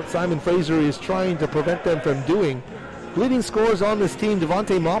 That's what Simon Fraser is trying to prevent them from doing. Leading scorers on this team,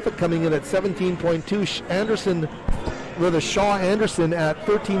 Devontae Moffett coming in at 17.2, Shaw Anderson at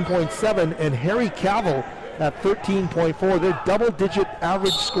 13.7, and Harry Cavill at 13.4. They're double-digit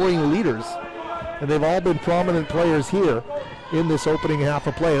average scoring leaders, and they've all been prominent players here in this opening half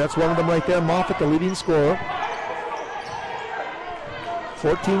of play. That's one of them right there, Moffett, the leading scorer.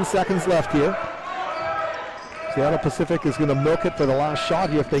 14 seconds left here. Seattle Pacific is going to milk it for the last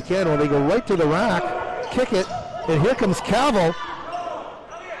shot here if they can, or they go right to the rack, kick it, and here comes Cavill.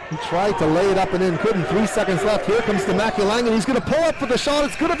 He tried to lay it up and in, couldn't. 3 seconds left. Here comes Demakulang, and he's going to pull up for the shot.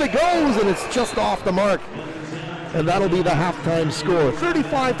 It's good if it goes, and it's just off the mark. And that'll be the halftime score.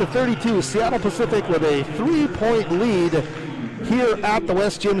 35-32, Seattle Pacific with a 3-point lead here at the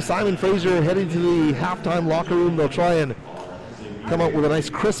West Gym. Simon Fraser heading to the halftime locker room. They'll try and come out with a nice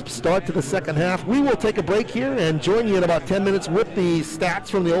crisp start to the second half. We will take a break here and join you in about 10 minutes with the stats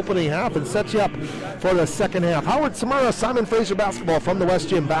from the opening half and set you up for the second half. Howard Samara, Simon Fraser basketball from the West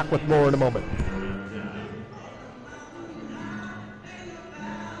Gym, back with more in a moment.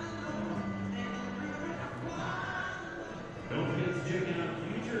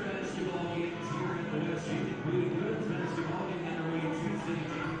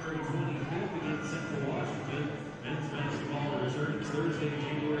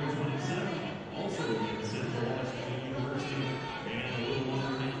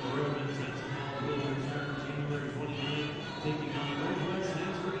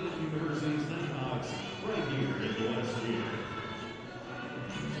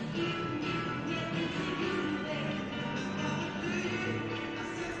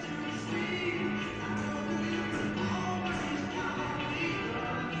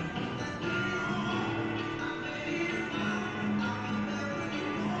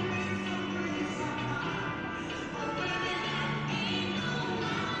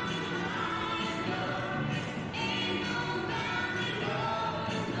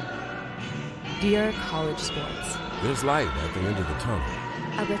 Dear college sports, There's light at the end of the tunnel.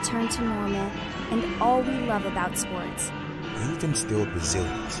 a return to normal, and all we love about sports. You've instilled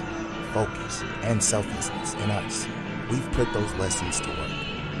resilience, focus, and selflessness in us. We've put those lessons to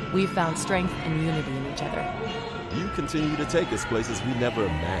work. We've found strength and unity in each other. You continue to take us places we never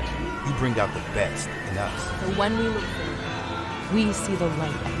imagined. You bring out the best in us. So when we look forward, we see the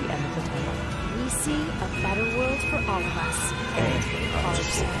light at the end of the tunnel. We see a better world for all of us. And college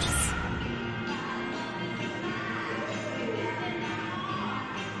sports.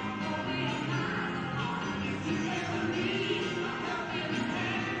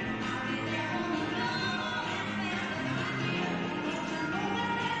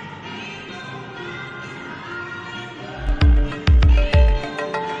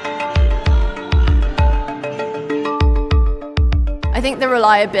 I think the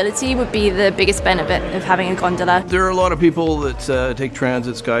reliability would be the biggest benefit of having a gondola. There are a lot of people that take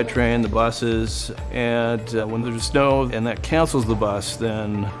transit, SkyTrain, the buses, and when there's snow and that cancels the bus,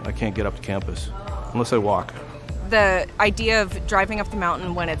 then I can't get up to campus unless I walk. The idea of driving up the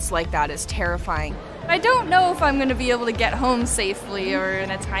mountain when it's like that is terrifying. I don't know if I'm going to be able to get home safely or in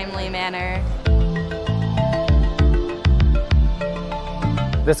a timely manner.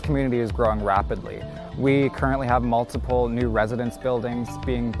 This community is growing rapidly. We currently have multiple new residence buildings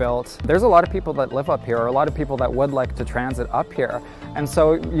being built. There's a lot of people that live up here, or a lot of people that would like to transit up here. And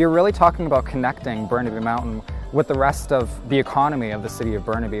so you're really talking about connecting Burnaby Mountain with the rest of the economy of the city of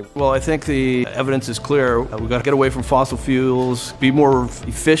Burnaby. Well, I think the evidence is clear. We've got to get away from fossil fuels, be more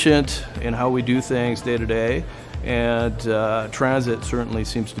efficient in how we do things day to day, and transit certainly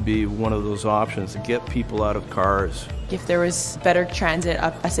seems to be one of those options to get people out of cars. If there was better transit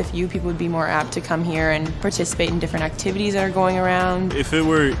up SFU, people would be more apt to come here and participate in different activities that are going around. If it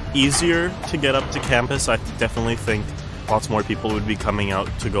were easier to get up to campus, I definitely think lots more people would be coming out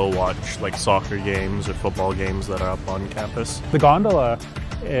to go watch like soccer games or football games that are up on campus. The gondola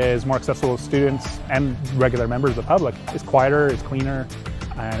is more accessible to students and regular members of the public. It's quieter, it's cleaner,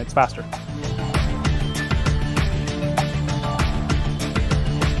 and it's faster.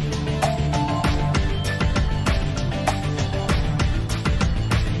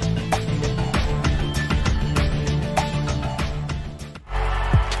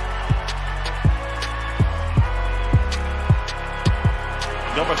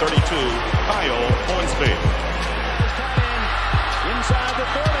 Number 32, Kyle Hornsby. Inside the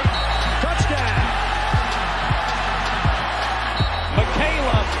 30, touchdown.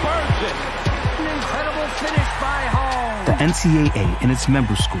 Michaela Burton. An incredible finish by Hall. The NCAA and its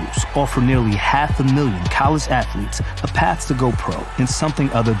member schools offer nearly 500,000 college athletes a path to go pro in something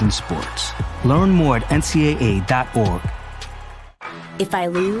other than sports. Learn more at ncaa.org. If I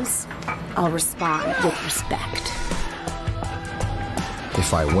lose, I'll respond with respect.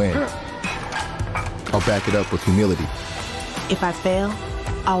 If I win, I'll back it up with humility. If I fail,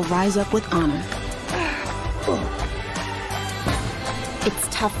 I'll rise up with honor. It's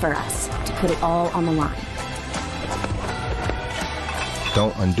tough for us to put it all on the line.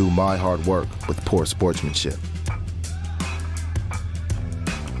 Don't undo my hard work with poor sportsmanship.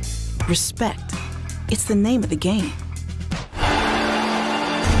 Respect. It's the name of the game.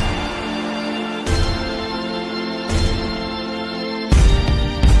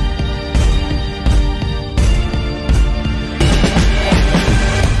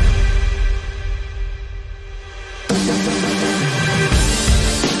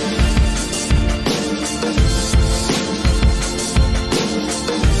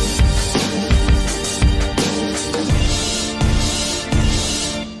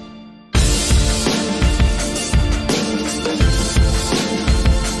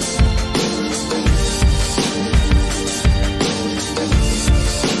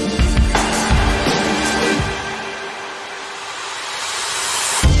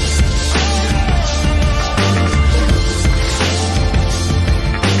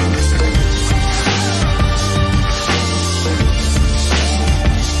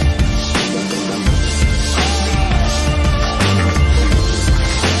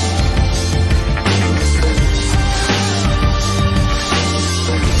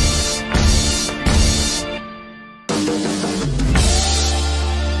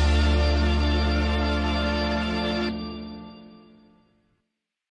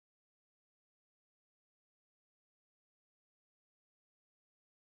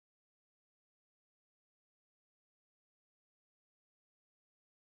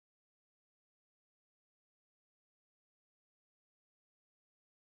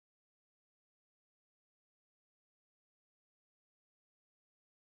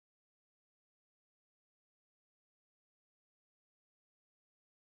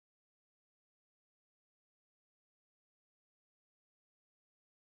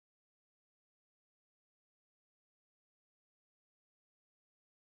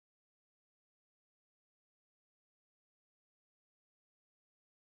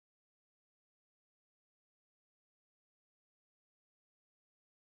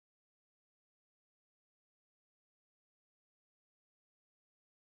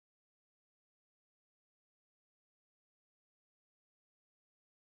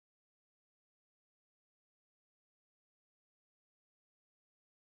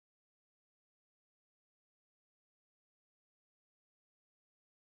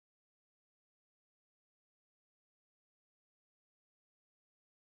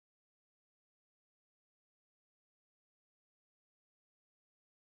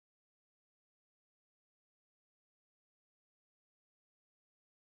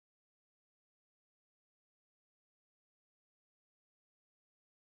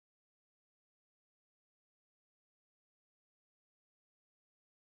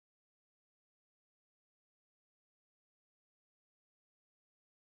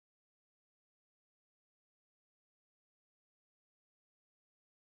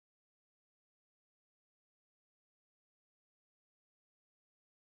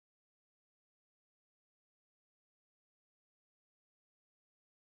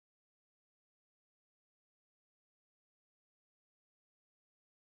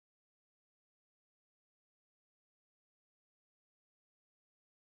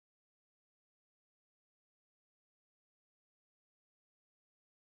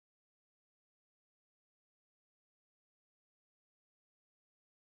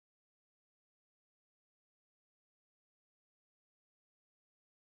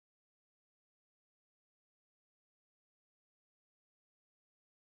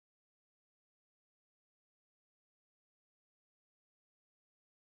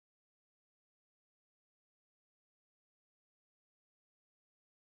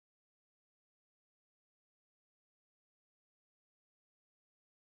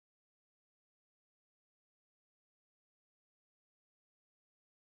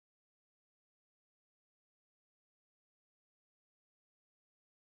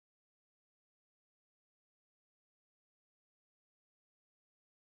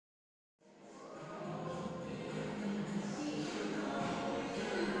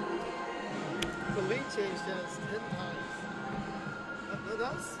 chance 10 times.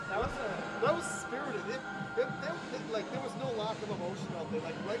 That was spirited. Like there was no lack of emotion out there.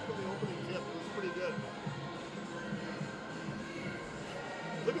 Like right from the opening tip, it was pretty good.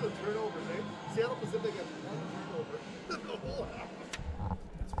 Look at the turnovers, eh? Seattle Pacific has one turnover the whole half.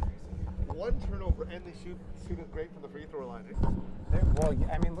 One turnover, and they shoot it great from the free throw line. Well,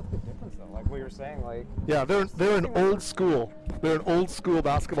 I mean, look at the difference though. Like what you were saying, like yeah, they're an old school. They're an old school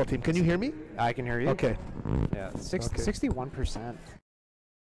basketball team. Can you hear me? I can hear you. Okay. Yeah, 61%.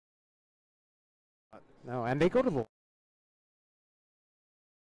 No, and they go to the.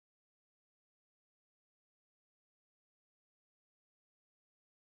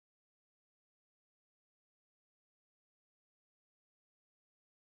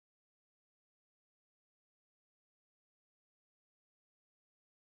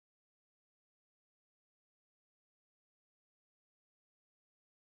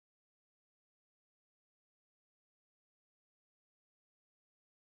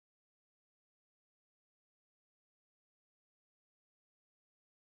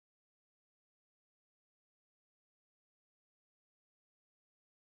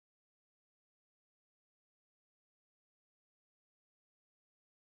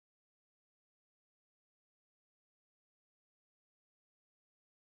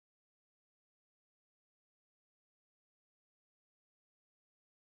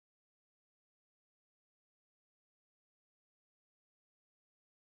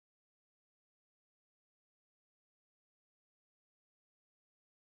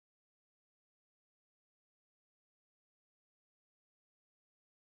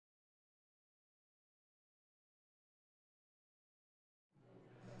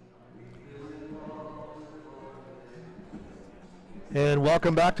 And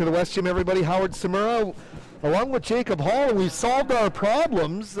welcome back to the West Gym, everybody. Howard Samura, along with Jacob Hall. We've solved our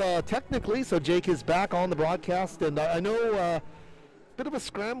problems technically, so Jake is back on the broadcast. And I know a bit of a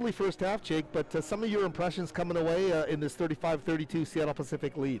scrambly first half, Jake, but some of your impressions coming away in this 35-32 Seattle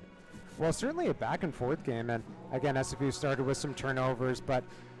Pacific lead. Well, certainly a back and forth game, and again, SFU started with some turnovers, but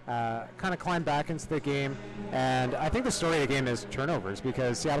kind of climbed back into the game. And I think the story of the game is turnovers,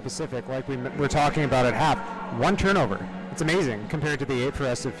 because Seattle Pacific, like we were talking about at half, one turnover. It's amazing compared to the 8 for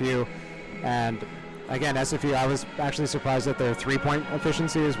SFU. And again, SFU, I was actually surprised at their three-point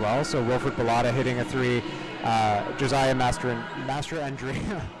efficiency as well. So Wilfred Bellotta hitting a three, Josiah Master-Andre,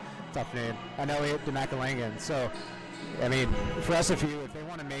 tough name, and Elliot Demakalangan. So, I mean, for SFU, if they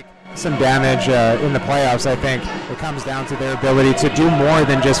want to make some damage in the playoffs, I think it comes down to their ability to do more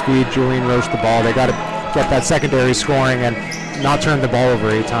than just feed Julian Roche the ball. They got to get that secondary scoring and not turn the ball over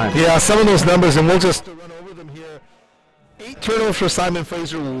 8 times. Yeah, some of those numbers, and we'll just run over them here. 8 turnovers for Simon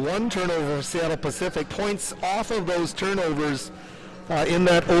Fraser, 1 turnover for Seattle Pacific. Points off of those turnovers in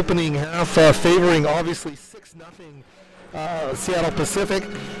that opening half, favoring obviously 6-0 Seattle Pacific.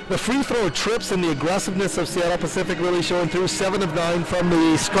 The free throw trips and the aggressiveness of Seattle Pacific really showing through. 7 of 9 from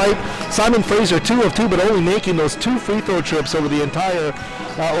the stripe. Simon Fraser 2 of 2, but only making those 2 free throw trips over the entire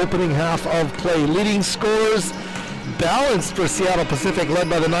opening half of play. Leading scorers balanced for Seattle Pacific, led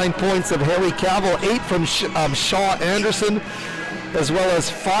by the 9 points of Harry Cavill, 8 from Shaw Anderson, as well as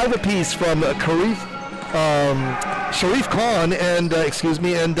 5 apiece from Sharif Khan and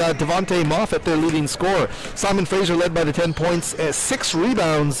Devontae Moffat, their leading scorer. Simon Fraser led by the 10 points, 6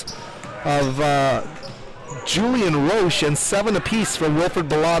 rebounds of Julian Roche, and 7 apiece from Wilfred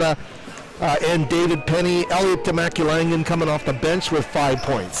Bellotta and David Penny. Elliot Demakalangan coming off the bench with 5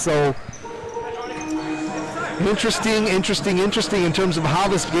 points. So interesting in terms of how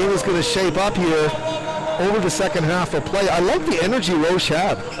this game is going to shape up here over the second half of play. I love the energy Roche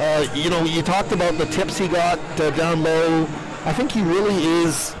had. You talked about the tips he got down low. I think he really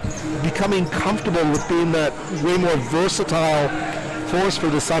is becoming comfortable with being that way more versatile force for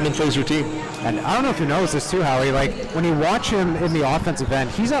the Simon Fraser team. And I don't know if you noticed this too, Howie, like when you watch him in the offensive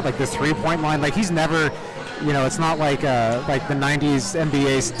end, he's at like this 3-point line. Like he's never, it's not like the 90s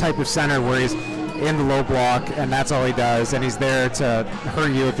NBA type of center where he's in the low block and that's all he does, and he's there to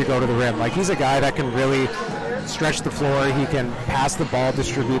hurt you if you go to the rim. Like he's a guy that can really stretch the floor. He can pass the ball,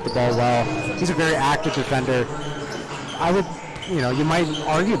 distribute the ball well. He's a very active defender. I would, you might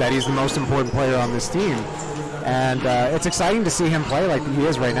argue that he's the most important player on this team. And it's exciting to see him play like he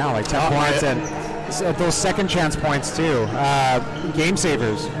is right now, like 10 points and those second chance points too. Game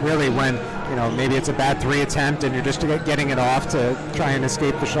savers, really, when maybe it's a bad 3 attempt and you're just getting it off to try and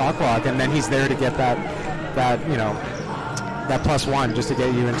escape the shot clock, and then he's there to get that +1 just to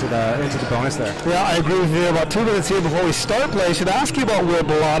get you into the bonus there. Yeah, I agree with you. About 2 minutes here before we start play, I should ask you about Will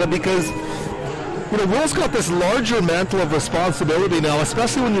Bellotta, because you know, Will's got this larger mantle of responsibility now,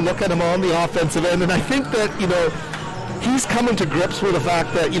 especially when you look at him on the offensive end. And I think that, you know, he's coming to grips with the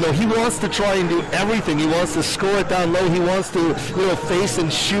fact that, you know, he wants to try and do everything. He wants to score it down low. He wants to, you know, face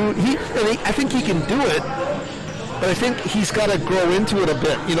and shoot. I think he can do it, but I think he's got to grow into it a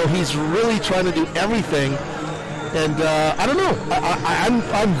bit. You know, he's really trying to do everything. And I don't know.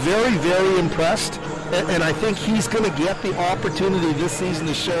 I'm very, very impressed. And I think he's going to get the opportunity this season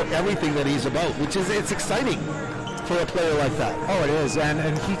to show everything that he's about, which is, it's exciting for a player like that. Oh, it is.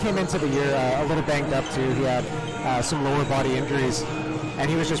 And he came into the year a little banged up too. He had some lower body injuries, and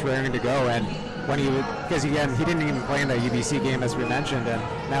he was just raring to go. And when because again, he didn't even play in the UBC game, as we mentioned, and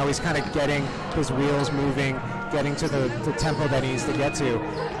now he's kind of getting his wheels moving, getting to the tempo that he needs to get to.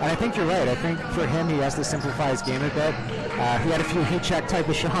 And I think you're right. I think for him, he has to simplify his game a bit. He had a few heat check type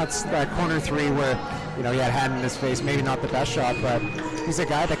of shots, that corner three where, you know, he had hand in his face, maybe not the best shot, but he's a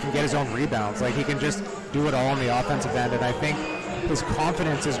guy that can get his own rebounds. Like, he can just do it all on the offensive end, and I think his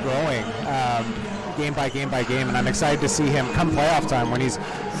confidence is growing game by game by game, and I'm excited to see him come playoff time when he's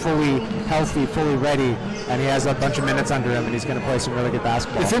fully healthy, fully ready, and he has a bunch of minutes under him, and he's going to play some really good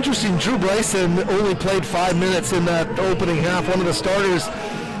basketball. It's interesting, Drew Bryson only played 5 minutes in that opening half, one of the starters.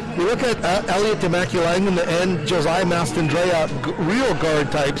 You look at Elliot Demaculangan and Josiah Mastandrea, real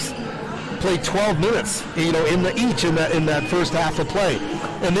guard types, played 12 minutes, you know, in that first half of play.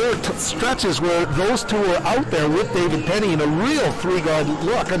 And there are stretches where those two were out there with David Penny in a real three-guard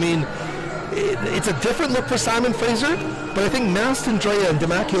look. I mean, it's a different look for Simon Fraser, but I think Mastandrea and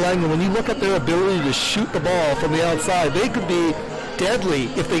Demaculangan, when you look at their ability to shoot the ball from the outside, they could be deadly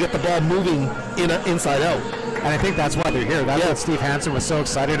if they get the ball moving inside out. And I think that's why they're here. That's what Steve Hansen was so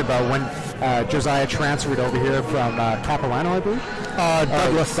excited about when Josiah transferred over here from Capilano, I believe?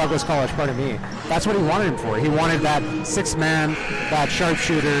 Douglas College, pardon me. That's what he wanted him for. He wanted that six-man, that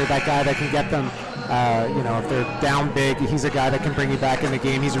sharpshooter, that guy that can get them, you know, if they're down big, he's a guy that can bring you back in the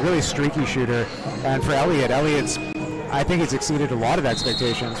game. He's a really streaky shooter. And for Elliott's, I think he's exceeded a lot of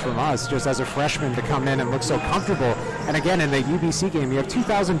expectations from us, just as a freshman to come in and look so comfortable. And again, in the UBC game, you have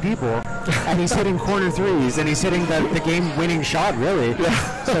 2,000 people, and he's hitting corner threes, and he's hitting the game-winning shot, really.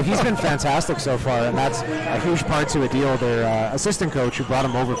 Yeah. So he's been fantastic so far, and that's a huge part to a deal. Their assistant coach who brought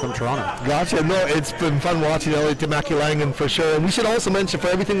him over from Toronto. Gotcha. No, it's been fun watching Elliot Demaculangan for sure. And we should also mention, for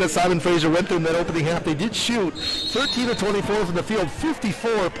everything that Simon Fraser went through in that opening half, they did shoot 13 of 24 from the field,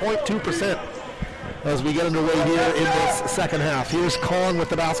 54.2%. As we get underway here in this second half. Here's Kahn with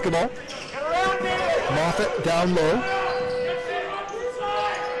the basketball. Moffat down low.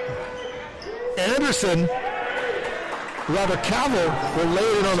 Anderson, rather Cavill, will lay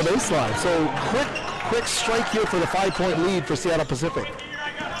it in on the baseline. So quick strike here for the 5-point lead for Seattle Pacific.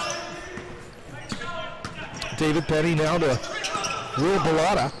 David Penny now to Will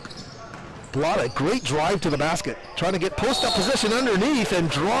Bellotta. Bellotta, great drive to the basket. Trying to get post-up position underneath and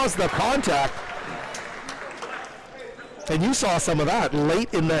draws the contact. And you saw some of that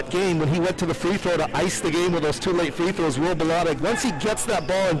late in that game when he went to the free throw to ice the game with those 2 late free throws. Will Bellotta, once he gets that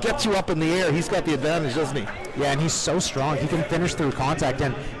ball and gets you up in the air, he's got the advantage, doesn't he? Yeah, and he's so strong. He can finish through contact,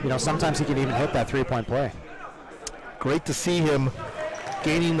 and, you know, sometimes he can even hit that 3-point play. Great to see him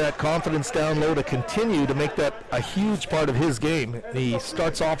gaining that confidence down low to continue to make that a huge part of his game. He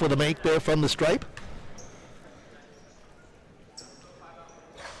starts off with a make there from the stripe.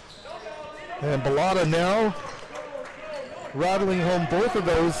 And Bellotta now rattling home both of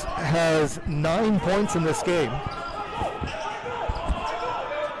those, has 9 points in this game.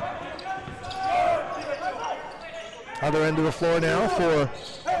 Other end of the floor now for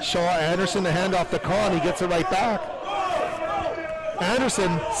Shaw Anderson to hand off to Kahn. He gets it right back.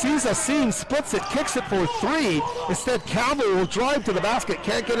 Anderson sees a seam, splits it, kicks it for 3. Instead, Cavill will drive to the basket,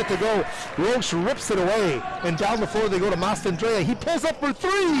 can't get it to go. Roche rips it away, and down the floor they go to Mastandrea. He pulls up for 3.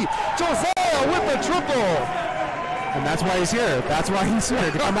 Josiah with the triple. And that's why he's here. That's why he's here,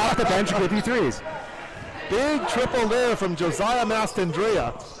 to come off the bench and give you threes. Big triple there from Josiah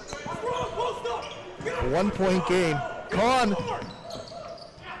Mastandrea. 1-point game. Kahn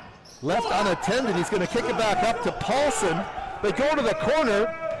left unattended. He's going to kick it back up to Paulson. They go to the corner,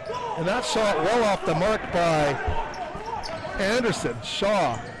 and that shot well off the mark by Anderson.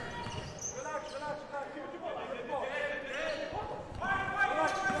 Shaw.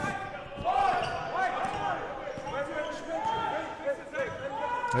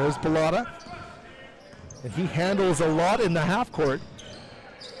 There's Bellotta. And he handles a lot in the half court.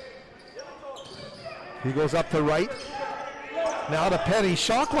 He goes up to right. Now to Penny.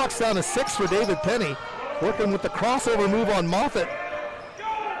 Shot clock's down to 6 for David Penny. Working with the crossover move on Moffat.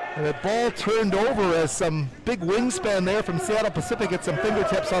 And the ball turned over as some big wingspan there from Seattle Pacific gets some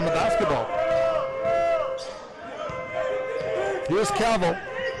fingertips on the basketball. Here's Cavill.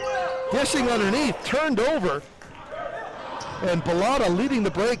 Dishing underneath, turned over. And Bellotta leading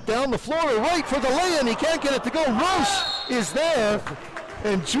the break down the floor, right for the lay-in. He can't get it to go. Roche is there.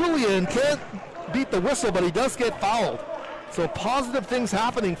 And Julian can't beat the whistle, but he does get fouled. So positive things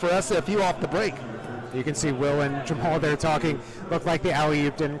happening for SFU off the break. You can see Will and Jamal there talking. Looked like the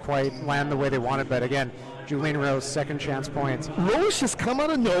alley-oop didn't quite land the way they wanted, but again, Julian Rose, second chance points. Roche has come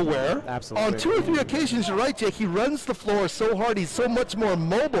out of nowhere. Absolutely. On 2 or 3 occasions, you're right, Jake, he runs the floor so hard, he's so much more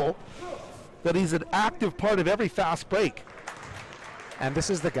mobile that he's an active part of every fast break. And this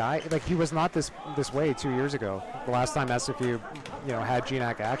is the guy, like he was not this way 2 years ago. The last time SFU, had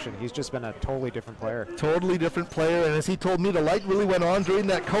GNAC action. He's just been a totally different player. Totally different player, and as he told me, the light really went on during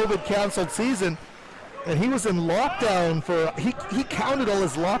that COVID-canceled season. And he was in lockdown for, he counted all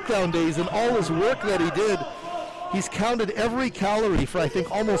his lockdown days and all his work that he did. He's counted every calorie for, I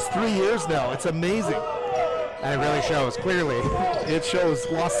think, almost 3 years now. It's amazing. And it really shows, clearly. It shows.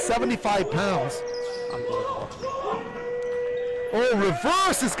 Lost 75 pounds. Unbelievable. Oh,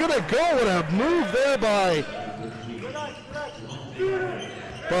 reverse is going to go. What a move there by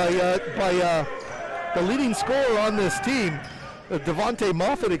the leading scorer on this team, Devontae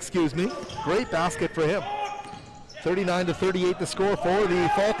Moffat, excuse me. Great basket for him. 39-38 the score for the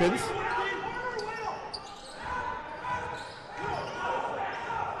Falcons.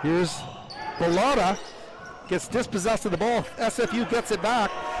 Here's Bellotta. Gets dispossessed of the ball. SFU gets it back.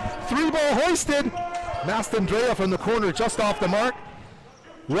 3-ball hoisted. Mastandrea from the corner just off the mark.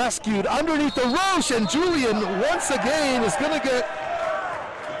 Rescued underneath the Roche, and Julian once again is going to get...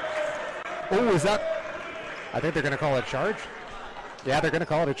 Oh, is that... I think they're going to call it a charge. Yeah, they're going to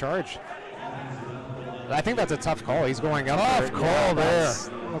call it a charge. I think that's a tough call. He's going up. Tough call there.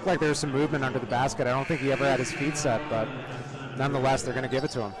 Looked like there's some movement under the basket. I don't think he ever had his feet set, but nonetheless, they're going to give it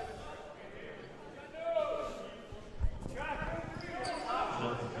to him.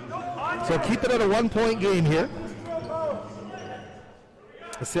 So keep it at a 1-point game here.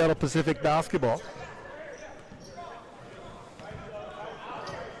 The Seattle Pacific basketball.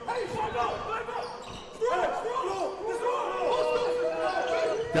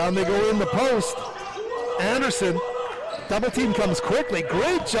 Down they go in the post. Anderson, double team comes quickly.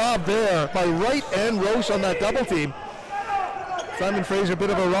 Great job there by Wright and Roche on that double team. Simon Fraser, a bit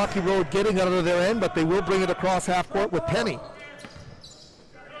of a rocky road getting out of their end, but they will bring it across half court with Penny.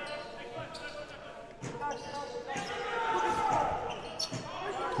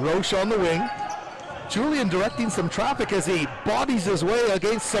 Roche on the wing. Julian directing some traffic as he bodies his way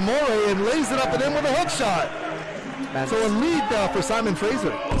against Samore and lays it up and in with a hook shot. So a lead now for Simon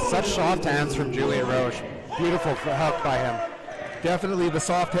Fraser. Such soft hands from Julian Roche. Beautiful hook by him. Definitely the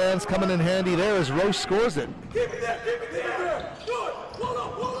soft hands coming in handy there as Roche scores it.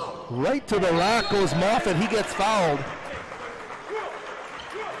 Right to the rack goes Moffat. He gets fouled.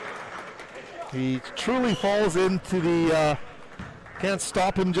 He truly falls into the can't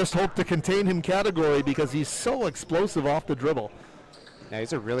stop him, just hope to contain him category because he's so explosive off the dribble. Yeah,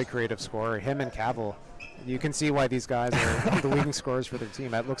 he's a really creative scorer. Him and Cavill. You can see why these guys are the leading scorers for their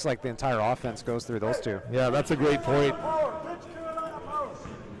team. It looks like the entire offense goes through those two. Yeah, that's a great point.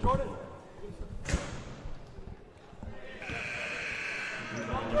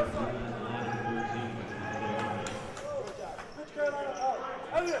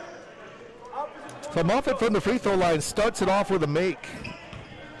 So Moffat from the free throw line starts it off with a make.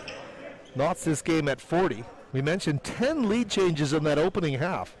 Knots this game at 40. We mentioned 10 lead changes in that opening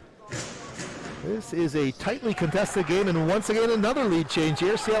half. This is a tightly contested game, and once again another lead change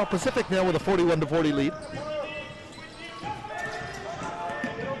here. Seattle Pacific now with a 41-40 lead.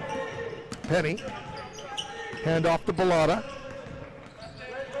 Penny, hand off to Bellotta.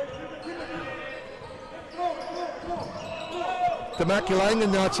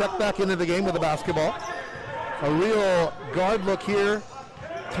 Demaculangan now checked back into the game with the basketball. A real guard look here.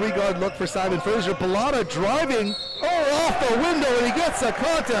 3-guard look for Simon Fraser. Bellotta driving. Oh, off the window, and he gets a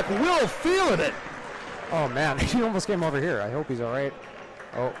contact. Will feeling it. Oh, man. He almost came over here. I hope he's all right.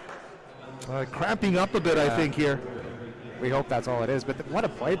 Oh. Cramping up a bit, I think, here. We hope that's all it is. But what a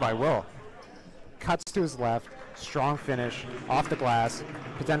play by Will. Cuts to his left. Strong finish. Off the glass.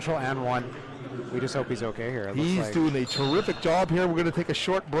 Potential and one. We just hope he's okay here. He's doing a terrific job here. We're going to take a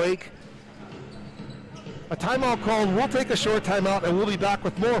short break. A timeout called. We'll take a short timeout, and we'll be back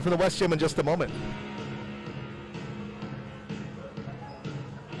with more from the West Gym in just a moment.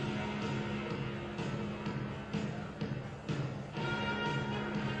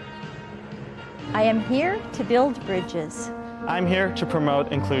 I am here to build bridges. I'm here to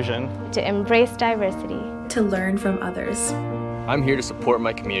promote inclusion. To embrace diversity. To learn from others. I'm here to support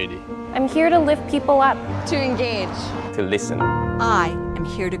my community. I'm here to lift people up. To engage. to listen. I am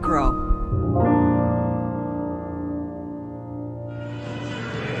here to grow.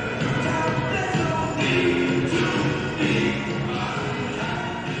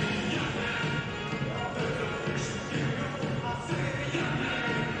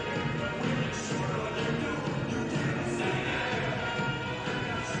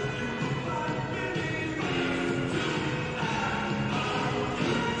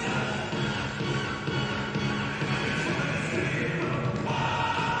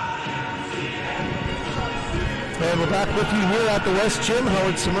 And we're back with you here at the West Gym.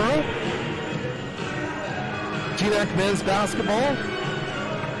 Howard Samura. GNAC men's basketball.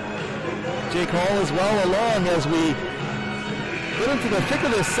 Jake Hall is well along as we get into the thick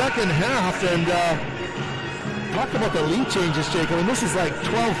of the second half. And talk about the lead changes, Jake. I mean, this is like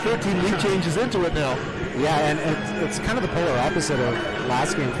 12, 13 lead changes into it now. Yeah, and it's kind of the polar opposite of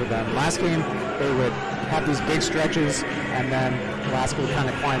last game for them. Last game, they would have these big stretches, and then last game kind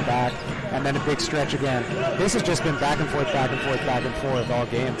of climb back, and then a big stretch again. This has just been back and forth, back and forth, back and forth all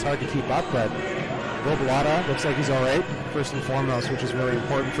game. It's hard to keep up, but Will Bellotta looks like he's all right, first and foremost, which is really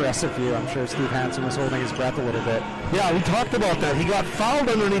important for SFU. I'm sure Steve Hansen was holding his breath a little bit. Yeah, we talked about that. He got fouled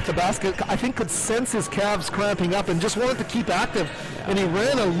underneath the basket. I think could sense his calves cramping up and just wanted to keep active. Yeah. And he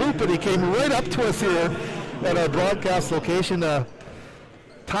ran a loop, and he came right up to us here at our broadcast location.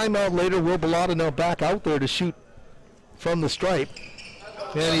 Timeout later, Will Bellotta now back out there to shoot from the stripe.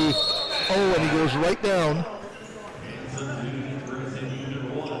 And he goes right down.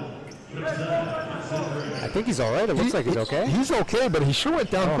 I think he's all right. It looks like he's okay. He's okay, but he sure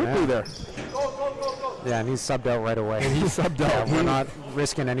went down quickly there. Yeah, and he's subbed out right away. And he's subbed out. Yeah, we're not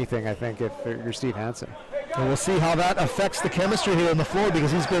risking anything, I think, if you're Steve Hansen. And we'll see how that affects the chemistry here on the floor,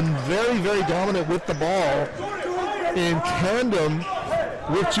 because he's been very, very dominant with the ball in tandem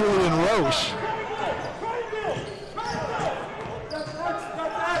with Julian Roche.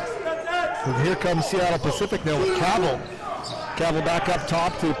 And here comes Seattle Pacific now with Cavill. Cavill back up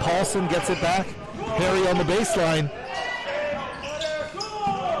top to Paulson, gets it back. Perry on the baseline.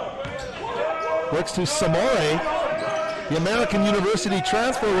 Works to Samore. The American University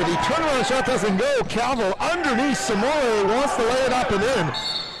transfer with the turnaround shot doesn't go. Cavill underneath Samore, wants to lay it up and in.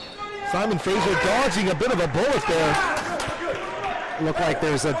 Simon Fraser dodging a bit of a bullet there. Looked like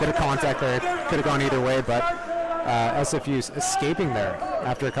there's a bit of contact there. Could have gone either way, but SFU's escaping there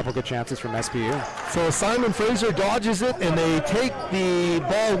after a couple good chances from SPU. So Simon Fraser dodges it, and they take the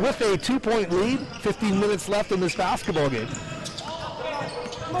ball with a 2-point lead. 15 minutes left in this basketball game.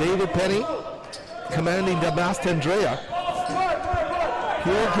 David Penny commanding Damastandrea.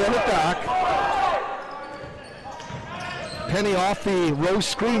 He'll get it back. Penny off the Rose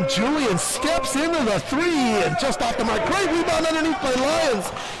screen. Julian steps into the three and just off the mark. Great rebound underneath by Lyons.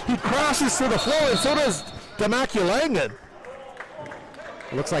 He crashes to the floor, and so does Damakulangan.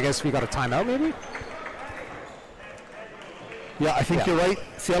 Looks like SFU got a timeout, maybe? Yeah, I think you're right.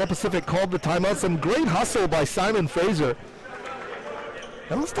 Seattle Pacific called the timeout. Some great hustle by Simon Fraser.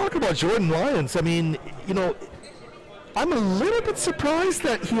 And let's talk about Jordan Lyons. I mean, you know, I'm a little bit surprised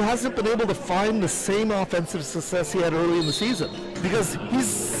that he hasn't been able to find the same offensive success he had early in the season, because he's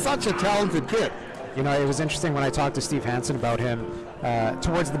such a talented kid. You know, it was interesting when I talked to Steve Hansen about him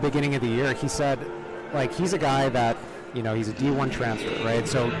towards the beginning of the year. He said, like, he's a guy that, you know, he's a D1 transfer, right?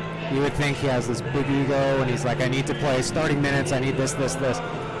 So you would think he has this big ego, and he's like, I need to play starting minutes, I need this.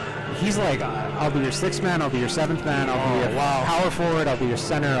 He's like, I'll be your sixth man, I'll be your seventh man, I'll be your power forward, I'll be your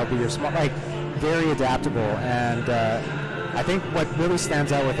center, I'll be your small, like, very adaptable. And I think what really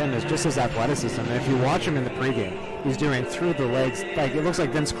stands out with him is just his athleticism. And if you watch him in the pregame, he's doing through the legs, like, it looks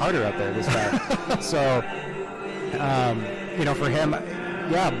like Vince Carter out there, this guy. So, you know, for him,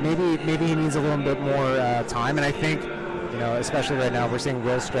 yeah, maybe he needs a little bit more time. And I think, you know, especially right now, we're seeing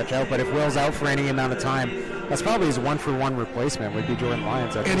Will stretch out. But if Will's out for any amount of time, that's probably his one-for-one replacement would be Jordan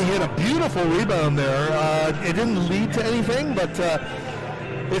Lyons. And he had a beautiful rebound there. It didn't lead to anything, but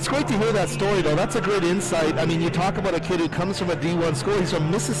it's great to hear that story, though. That's a great insight. I mean, you talk about a kid who comes from a D1 school. He's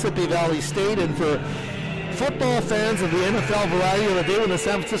from Mississippi Valley State, and for football fans of the NFL variety, of the day when the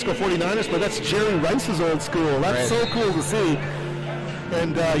San Francisco 49ers, but that's Jerry Rice's old school. That's so cool to see.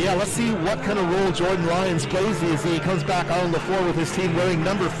 And yeah, let's see what kind of role Jordan Lyons plays as he comes back out on the floor with his team wearing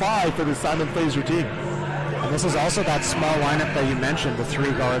number 5 for the Simon Fraser team. And this is also that small lineup that you mentioned, the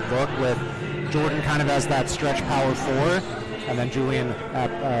 3-guard look, with Jordan kind of as that stretch power 4, and then Julian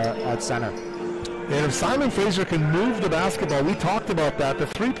at center. And if Simon Fraser can move the basketball, we talked about that. The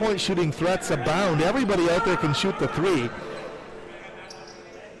three-point shooting threats abound. Everybody out there can shoot the three.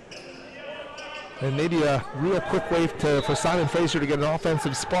 And maybe a real quick way for Simon Fraser to get an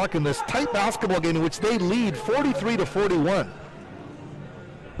offensive spark in this tight basketball game in which they lead 43-41.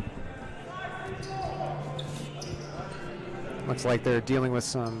 Looks like they're dealing with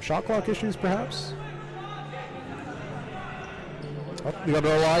some shot clock issues, perhaps. We got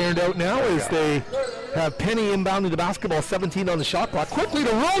it all ironed out now as they have Penny inbounding the basketball, 17 on the shot clock. Quickly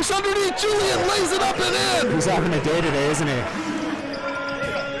to Rose underneath, Julian lays it up and in! He's having a day today, isn't he?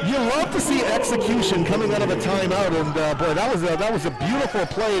 You love to see execution coming out of a timeout, and boy, that was a beautiful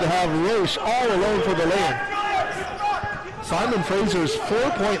play to have Roche all alone for the lane. Simon Fraser's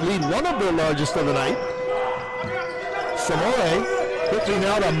 4-point lead, one of their largest of the night. Samore quickly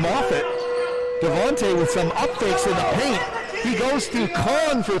now to Moffitt. Devontae with some up fakes in the paint. He goes to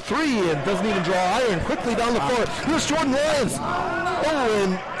Kahn for three and doesn't even draw iron. Quickly down the floor. Here's Jordan Lyons. Oh,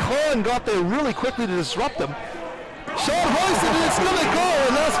 and Kahn got there really quickly to disrupt him. Shot hoisted, and it's going to go,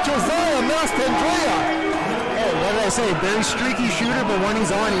 and that's Josiah Mastandrea. Oh, what did I say? Very streaky shooter, but when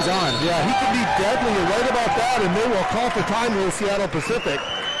he's on, he's on. Yeah, he can be deadly. You're right about that, and they will call for time with Seattle Pacific.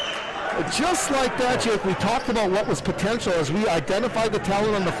 Just like that, Jake, we talked about what was potential as we identified the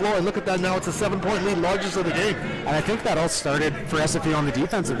talent on the floor, and look at that now, it's a 7-point lead, largest of the game. And I think that all started for SFU on the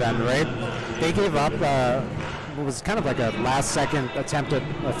defensive end, right? They gave up it was kind of like a last-second attempt at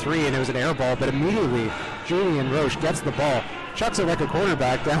a three, and it was an air ball, but immediately Julian Roche gets the ball, chucks it like a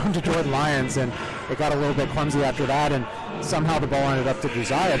quarterback down to Jordan Lyons, and it got a little bit clumsy after that, and somehow the ball ended up to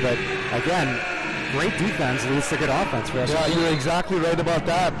Josiah, but again, great defense leads to good offense for SFU. Yeah, you're exactly right about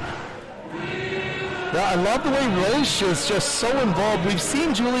that. Yeah, I love the way Roche is just so involved. We've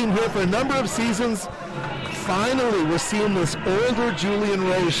seen Julian here for a number of seasons. Finally, we're seeing this older Julian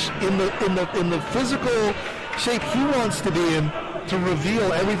Roche in the physical shape he wants to be in to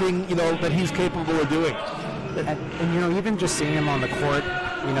reveal everything that he's capable of doing. And even just seeing him on the court,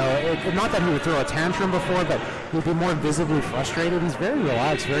 not that he would throw a tantrum before, but he'd be more visibly frustrated. He's very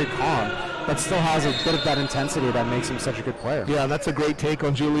relaxed, very calm, but still has a bit of that intensity that makes him such a good player. Yeah, that's a great take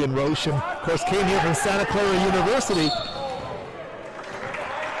on Julian Roche, and of course came here from Santa Clara University.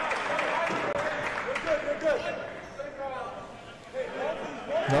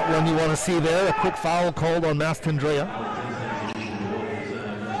 Not one you want to see there. A quick foul called on Mastandrea.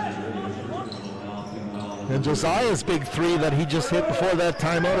 And Josiah's big three that he just hit before that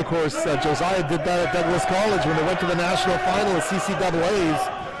timeout, of course, Josiah did that at Douglas College when they went to the national final at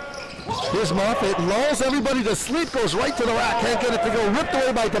CCAAs. Here's Moffitt, lulls everybody to sleep, goes right to the rack, can't get it to go, ripped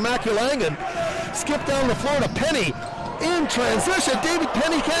away by Demaculangan. Skip down the floor to Penny. In transition, David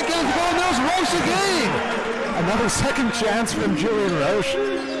Penny can't get it to go, and there's Roche again. Another second chance from Julian Roche,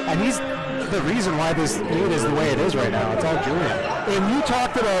 and he's the reason why this lead is the way it is right now. It's all Julian. And you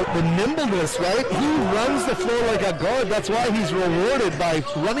talked about the nimbleness, right? He runs the floor like a guard. That's why he's rewarded by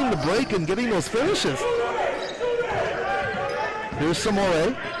running the break and getting those finishes. Here's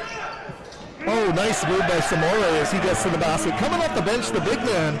Samore. Oh, nice move by Samore as he gets to the basket. Coming off the bench, the big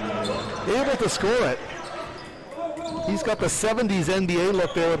man, able to score it. He's got the 70s NBA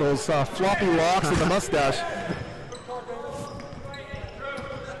look there with those floppy locks and the mustache.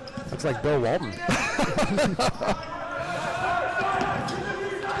 Looks like Bill Walton.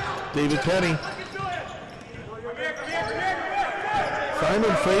 David Penny.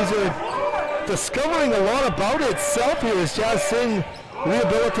 Simon Fraser discovering a lot about itself here as Jazz Singh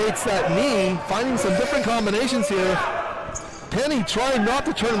rehabilitates that knee, finding some different combinations here. Penny trying not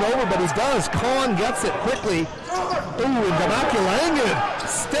to turn it over, but he does. Kahn gets it quickly. Ooh, and Demaculangan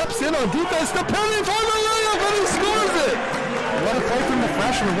steps in on defense to Penny for the layup, and he scores it! What a play from the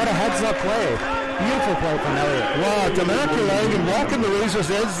freshman. What a heads-up play. Beautiful play from Elliott. Wow, Demaculangan walking the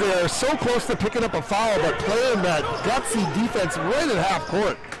razor's edge there, so close to picking up a foul, but playing that gutsy defense right at half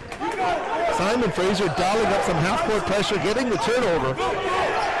court. Simon Fraser dialing up some half-court pressure, getting the turnover.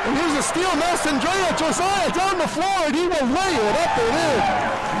 And here's a steal, Mastandrea, Josiah down the floor, and he will lay it up and in.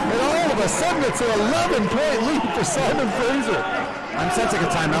 And all of a sudden, it's an 11-point lead for Simon Fraser. I'm sensing a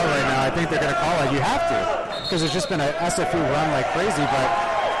timeout right now. I think they're going to call it. You have to, because it's just been a SFU run like crazy, but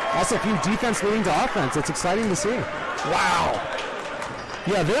SFU defense leading to offense. It's exciting to see. Wow.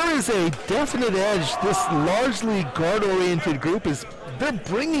 Yeah, there is a definite edge. This largely guard-oriented group they're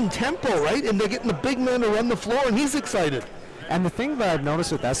bringing tempo, right? And they're getting the big man to run the floor, and he's excited. And the thing that I've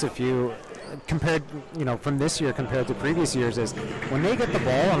noticed with SFU, compared, from this year compared to previous years, is when they get the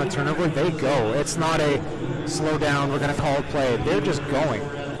ball on a turnover, they go. It's not a slow down, we're going to call a play. They're just going.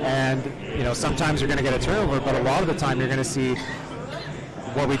 And, sometimes you're going to get a turnover, but a lot of the time you're going to see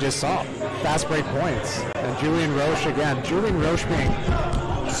what we just saw, fast break points. And Julian Roche again. Julian Roche being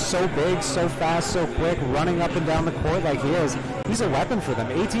so big, so fast, so quick, running up and down the court like he is. He's a weapon for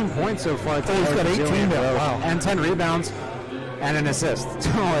them. 18 points so far. He's got 18 now. Wow. And 10 rebounds and an assist.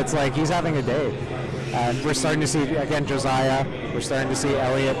 So it's like he's having a day. And we're starting to see, again, Josiah. We're starting to see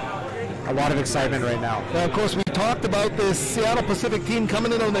Elliott. A lot of excitement right now. Now, of course, we talked about this Seattle Pacific team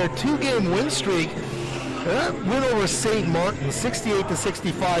coming in on their 2-game win streak. That win over St. Martin,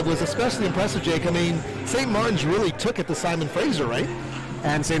 68-65, was especially impressive, Jake. I mean, St. Martin's really took it to Simon Fraser, right?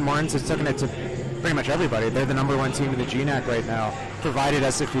 And St. Martin's has taken it to pretty much everybody. They're the #1 team in the GNAC right now. Provided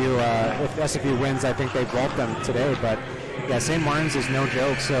SFU, if SFU wins, I think they vault them today. But yeah, St. Martin's is no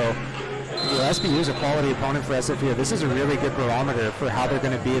joke. So SBU is a quality opponent for SFU. This is a really good barometer for how they're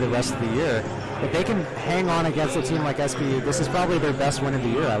going to be the rest of the year. If they can hang on against a team like SBU, this is probably their best win of the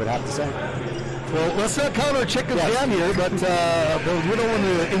year, I would have to say. Well, let's not count our chickens down here, but we don't want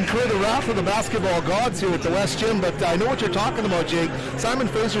to incur the wrath of the basketball gods here at the West Gym, but I know what you're talking about, Jake. Simon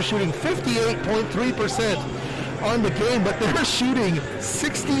Fraser shooting 58.3% on the game, but they're shooting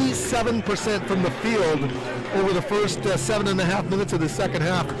 67% from the field over the first 7.5 minutes of the second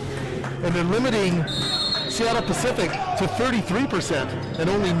half. And they're limiting Seattle Pacific to 33% and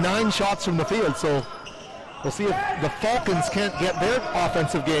only 9 shots from the field. So we'll see if the Falcons can't get their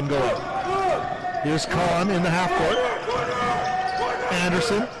offensive game going. Here's Kahn in the half court.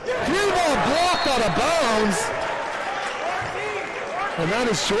 Anderson. 3-ball blocked out of bounds. And that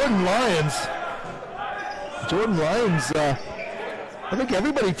is Jordan Lyons. Jordan Lyons, I think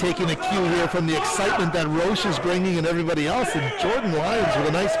everybody taking a cue here from the excitement that Roche is bringing and everybody else. And Jordan Lyons with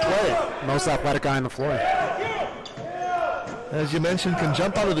a nice play. Most athletic guy on the floor. As you mentioned, can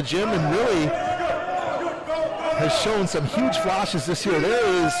jump out of the gym and really has shown some huge flashes this year. There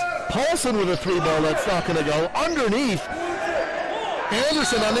is Paulson with a 3-ball that's not going to go. Underneath,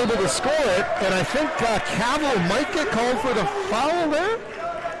 Anderson unable to score it, and I think Cavill might get called for the foul there.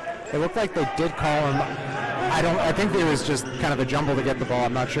 It looked like they did call him. I think it was just kind of a jumble to get the ball.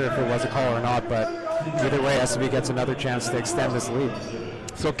 I'm not sure if it was a call or not, but either way, SFU gets another chance to extend this lead.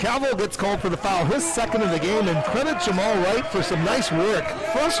 So Cavill gets called for the foul, his second of the game, and credit Jamal Wright for some nice work.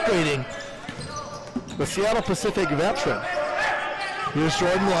 Frustrating the Seattle Pacific veteran. Here's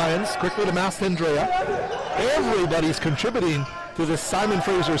Jordan Lyons, quickly to Mastandrea. Everybody's contributing to this Simon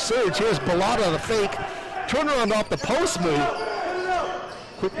Fraser surge. Here's Bellotta, the fake. Turnaround off the post move.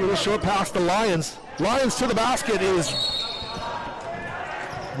 Quick little short pass to Lyons. Lyons to the basket is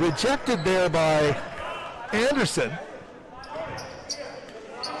rejected there by Anderson.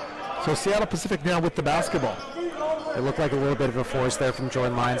 So Seattle Pacific now with the basketball. It looked like a little bit of a force there from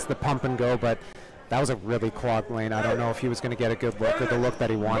Jordan Lyons, the pump and go, but that was a really clogged lane. I don't know if he was going to get a good look or the look that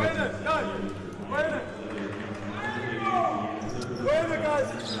he wanted.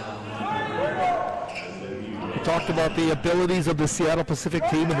 We talked about the abilities of the Seattle Pacific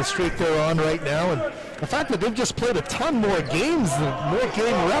team and the streak they're on right now, and the fact that they've just played a ton more games, more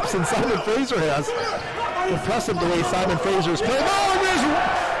game reps than Simon Fraser has. Impressive the way Simon Fraser is playing. Oh, there's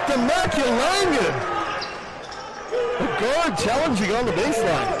Demaculangan. The guard challenging on the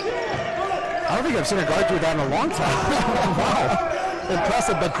baseline. I don't think I've seen a guard do that in a long time. Wow.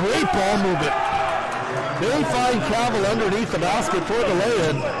 Impressive, but great ball movement. They find Cavill underneath the basket for the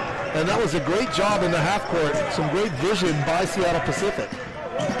lay-in, and that was a great job in the half court. Some great vision by Seattle Pacific.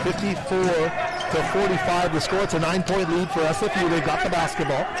 54-45 the score. It's a 9-point lead for SFU. They've got the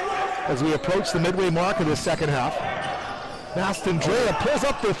basketball as we approach the midway mark of the second half. Mastandrea pulls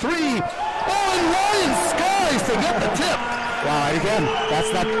up the 3. Oh, and Ryan skies to get the tip. Wow, and again,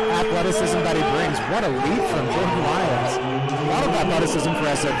 that's that athleticism that he brings. What a lead from Jordan Lyons. A lot of athleticism for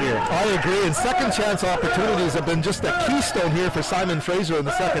SFU. I agree, and second chance opportunities have been just a keystone here for Simon Fraser in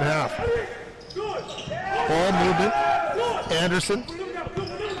the second half. Ball movement. Anderson.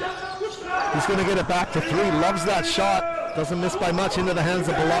 He's going to get it back to 3. Loves that shot. Doesn't miss by much into the hands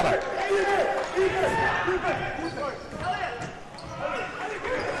of Bellotta.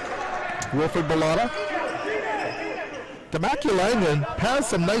 Wilfred Bellotta. Demaculangan has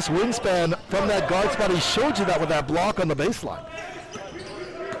some nice wingspan from that guard spot. He showed you that with that block on the baseline.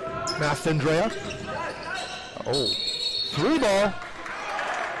 Mastandrea. Oh. 3-ball.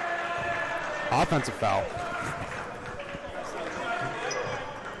 Offensive foul.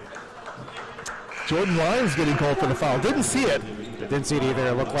 Jordan Lyons getting called for the foul. Didn't see it. Didn't see it either.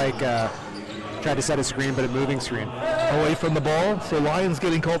 It looked like tried to set a screen, but a moving screen. Away from the ball. So Lyons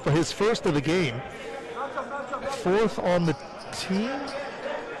getting called for his first of the game. 4th on the team.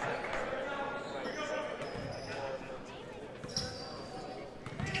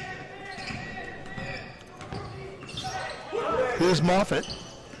 Here's Moffitt.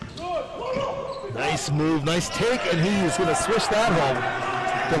 Nice move, nice take, and he's going to swish that home.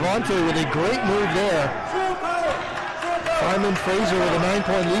 Devontae with a great move there. Simon Fraser with a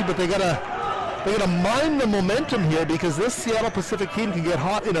 9-point lead, but they gotta mine the momentum here because this Seattle Pacific team can get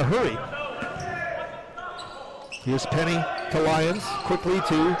hot in a hurry. Here's Penny to Lyons, quickly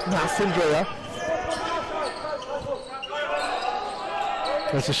to Mastandrea.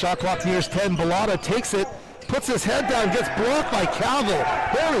 As the shot clock nears 10, Bellotta takes it, puts his head down, gets blocked by Cavill.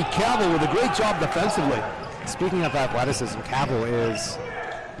 Harry Cavill with a great job defensively. Speaking of athleticism, Cavill is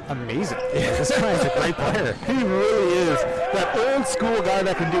amazing. Yeah, this guy is a great player. He really is. That old school guy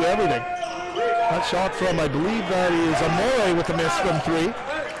that can do everything. That shot from, I believe that is Amore with the miss from 3.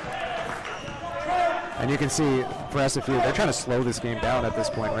 And you can see for SFU, they're trying to slow this game down at this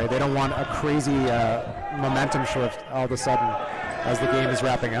point, right? They don't want a crazy momentum shift all of a sudden as the game is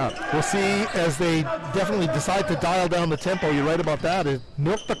wrapping up. We'll see as they definitely decide to dial down the tempo. You're right about that. It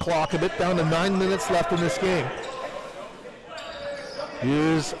milked the clock a bit down to 9 minutes left in this game.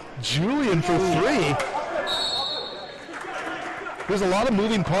 Here's Julian for 3. There's a lot of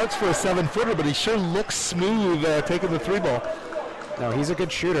moving parts for a 7-footer, but he sure looks smooth taking the 3 ball. No, he's a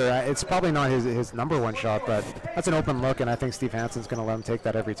good shooter. It's probably not his number 1 shot, but that's an open look, and I think Steve Hansen's going to let him take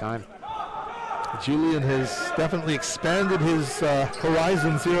that every time. Julian has definitely expanded his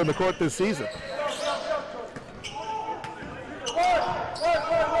horizons here on the court this season.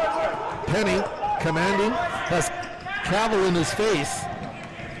 Penny commanding, has Cavill in his face.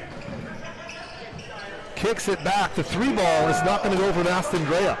 Kicks it back. The 3 ball is not going to go for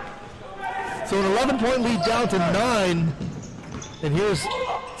Mastandrea. So an 11-point lead down to 9. And here's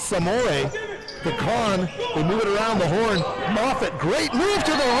Samore, the con. They move it around the horn. Moffat, great move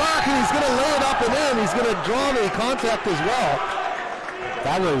to the rack, and he's going to lay it up and in. He's going to draw the contact as well.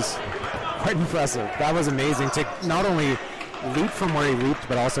 That was quite impressive. That was amazing to not only leap from where he leaped,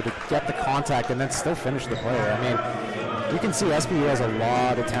 but also to get the contact and then still finish the play. I mean, you can see SBU has a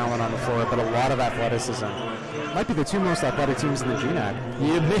lot of talent on the floor, but a lot of athleticism. Might be the 2 most athletic teams in the GNAC.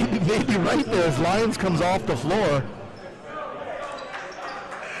 Yeah, maybe right there as Lyons comes off the floor.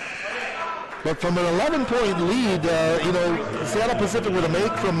 But from an 11-point lead, you know, Seattle Pacific with a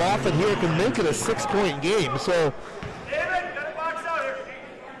make from Moffat here can make it a 6-point game. So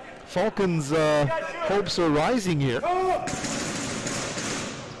Falcons' hopes are rising here.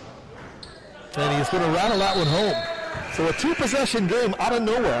 And he's going to rattle that one home. So a 2-possession game out of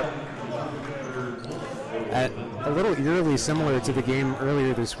nowhere. A little eerily similar to the game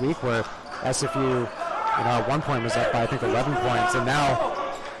earlier this week where SFU, you know, at one point was up by I think 11 points, and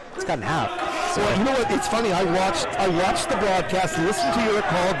now it's cut in half. So well, you know what? It's funny. I watched the broadcast, listened to your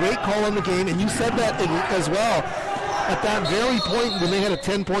call, great call on the game, and you said that as well. At that very point when they had a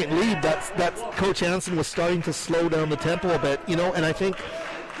 10-point lead, that Coach Hansen was starting to slow down the tempo a bit, you know. And I think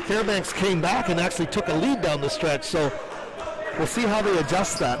Fairbanks came back and actually took a lead down the stretch. So we'll see how they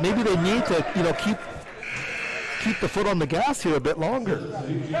adjust that. Maybe they need to, you know, keep the foot on the gas here a bit longer.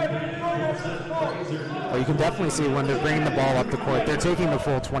 Well, you can definitely see when they're bringing the ball up the court, they're taking the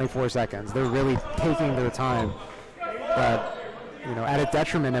full 24 seconds. They're really taking their time. But, you know, at a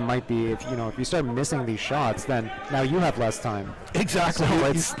detriment it might be if you start missing these shots, then now you have less time. Exactly.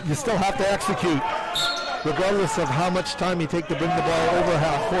 So you still have to execute, regardless of how much time you take to bring the ball over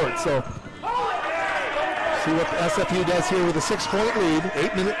half court. So see what SFU does here with a 6-point lead.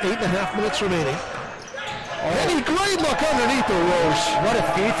 8.5 minutes remaining. Penny, great look underneath the Roche. What a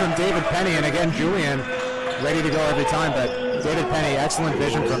feed from David Penny, and again Julian ready to go every time, but David Penny, excellent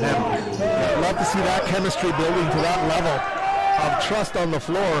vision from him. I'd love to see that chemistry building to that level of trust on the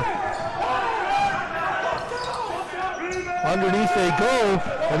floor. Underneath they go,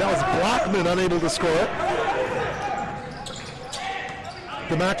 and that was Blackman unable to score it.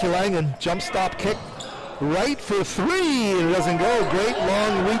 Demaculangan jump stop kick right for 3. It doesn't go. Great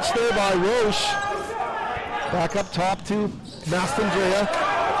long reach there by Roche. Back up top to Mastandrea.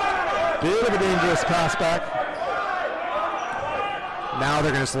 Bit of a dangerous pass back. Now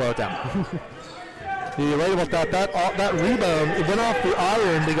they're going to slow it down. You're right about that. That rebound, it went off the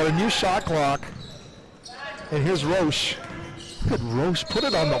iron. They got a new shot clock. And here's Roche. Good Roche, put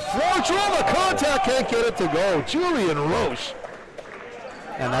it on the floor. Draw the contact, can't get it to go. Julian Roche.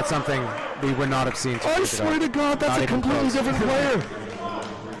 And that's something we would not have seen 2 I years ago. swear to God, that's a completely different player.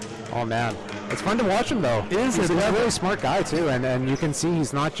 Oh man, it's fun to watch him though. He's a really smart guy too, and you can see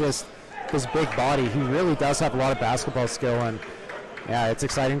he's not just his big body. He really does have a lot of basketball skill, and yeah, it's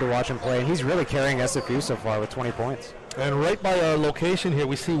exciting to watch him play. And he's really carrying SFU so far with 20 points. And right by our location here,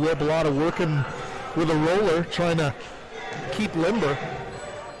 we see Webb Bellotta working with a roller, trying to keep limber.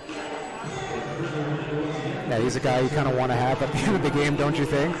 Yeah, he's a guy you kind of want to have at the end of the game, don't you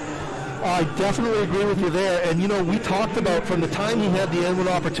think? I definitely agree with you there. And, you know, we talked about from the time he had the N1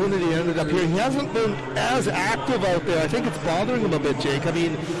 opportunity and ended up here, he hasn't been as active out there. I think it's bothering him a bit, Jake. I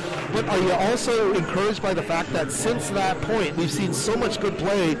mean, but are you also encouraged by the fact that since that point, we've seen so much good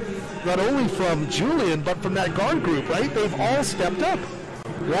play, not only from Julian, but from that guard group, right? They've all stepped up.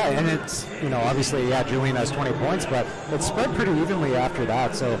 Yeah, and it's, you know, obviously, yeah, Julian has 20 points, but it's spread pretty evenly after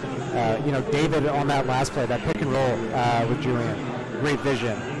that. So, you know, David on that last play, that pick and roll with Julian, great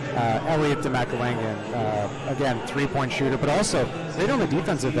vision. Elliot DeMakalangan, again, three-point shooter, but also right on the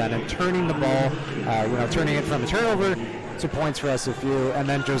defensive end and turning the ball, you know, turning it from a turnover to points for SFU, and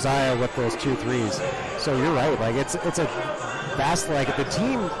then Josiah with those 2 threes. So you're right, like it's a vast, like the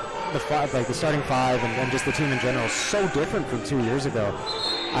team, the starting five and just the team in general is so different from 2 years ago.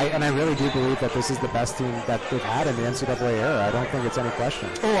 I really do believe that this is the best team that they've had in the NCAA era. I don't think it's any question.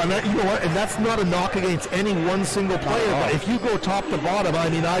 Oh, and that, you know what? And that's not a knock against any one single player. But if you go top to bottom, I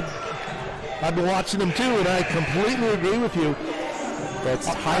mean, I've been watching them too, and I completely agree with you. It's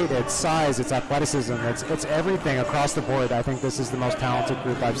height, it's size, it's athleticism, it's everything across the board. I think this is the most talented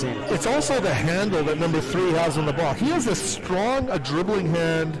group I've seen. It's also the handle that number 3 has on the ball. He has as strong a dribbling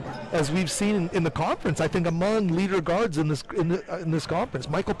hand as we've seen in the conference. I think among leader guards in this conference.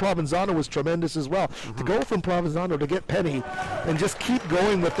 Michael Provenzano was tremendous as well. To go from Provenzano to get Penny and just keep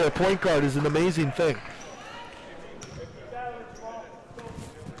going with their point guard is an amazing thing.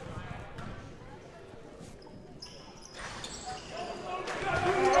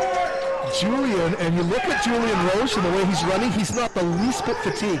 Julian, and you look at Julian Roche and the way he's running, he's not the least bit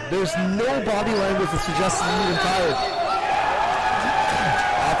fatigued. There's no body language that suggests he's even tired.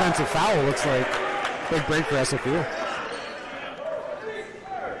 Offensive foul looks like big break for SFU.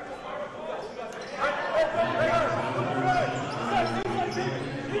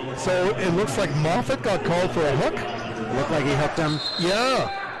 So it looks like Moffitt got called for a hook. Looked like he hooked him. Yeah.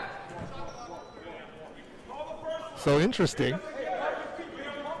 So interesting.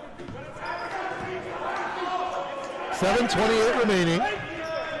 7:28 remaining.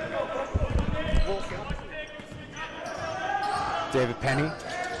 David Penny.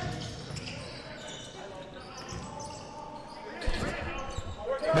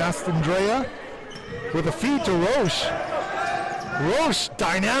 Mastandrea with a feed to Roche. Roche,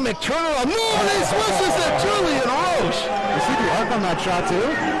 dynamic turnaround. No, he misses it. Julian Roche. You see the arc on that shot too?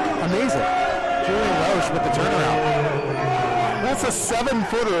 Amazing. Julian Roche with the turnaround. That's a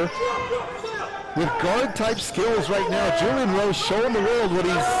 7-footer. With guard-type skills right now, Julian Roche showing the world what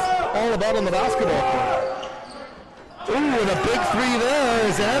he's all about on the basketball court. Ooh, and a big 3 there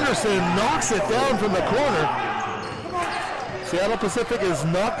as Anderson knocks it down from the corner. Seattle Pacific is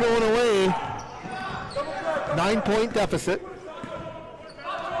not going away. 9-point deficit.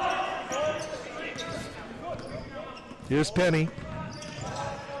 Here's Penny.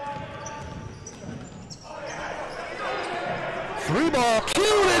 Three ball, cute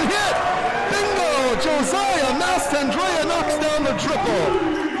and hit. Bingo! Josiah Mastandrea knocks down the triple.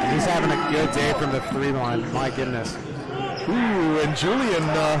 And he's having a good day from the 3 line. My goodness. Ooh, and Julian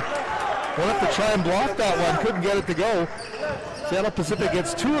went up to try and block that one. Couldn't get it to go. Seattle Pacific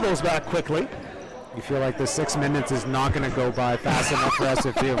gets 2 of those back quickly. You feel like the 6 minutes is not going to go by fast enough for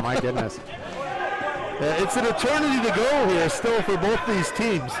SFU. My goodness. It's an eternity to go here still for both these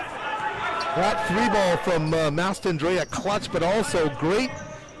teams. That 3 ball from Mastandrea, clutch, but also great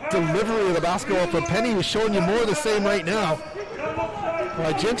delivery of the basketball from Penny, who's showing you more of the same right now. Well,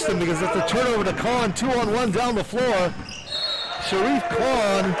 I jinxed him because it's a turnover to Khan, 2-on-1 down the floor. Sharif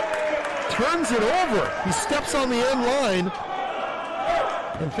Khan turns it over. He steps on the end line.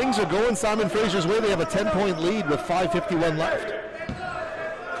 And things are going Simon Fraser's way. They have a 10-point lead with 5:51 left.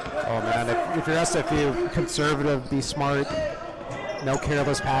 Oh man, if you're SFU, conservative, be smart, no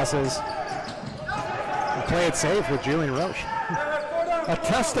careless passes. Play it safe with Julian Roche. A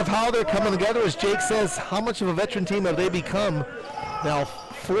test of how they're coming together, as Jake says, how much of a veteran team have they become now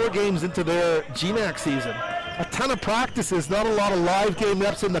 4 games into their GMAC season. A ton of practices, not a lot of live game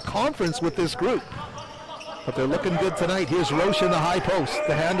reps in the conference with this group. But they're looking good tonight. Here's Roche in the high post.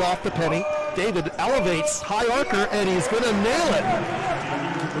 The handoff to Penny. David elevates, high archer, and he's going to nail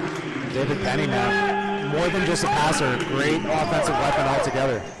it. David Penny now, more than just a passer, great offensive weapon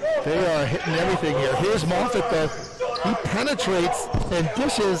altogether. They are hitting everything here. Here's Moffitt though. He penetrates and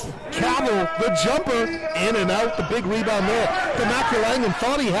dishes Cavill, the jumper, in and out. The big rebound there. DeMakalangan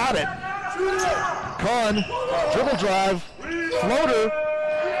thought he had it. Khan, dribble drive, floater,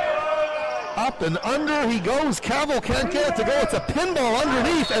 up and under he goes. Cavill can't get it to go. It's a pinball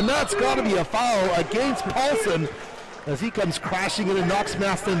underneath, and that's got to be a foul against Paulson as he comes crashing in and knocks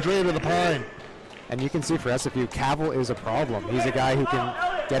Mastandrea to the pine. And you can see for SFU, Cavill is a problem. He's a guy who can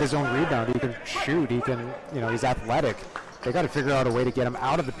get his own rebound. He can shoot. He can, he's athletic. They got to figure out a way to get him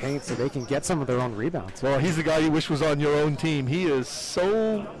out of the paint so they can get some of their own rebounds. Well, he's the guy you wish was on your own team. He is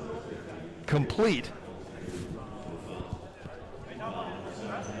so complete.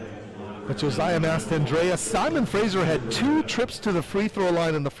 But Josiah Mastandrea, Simon Fraser had 2 trips to the free throw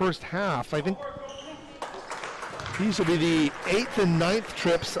line in the first half. I think these will be the 8th and 9th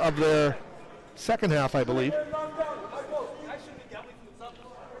trips of their second half, I believe.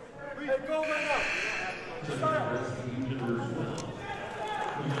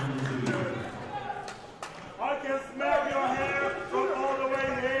 I can smell your hair from all the way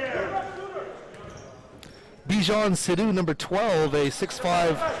here. Bijan Sidhu, number 12, a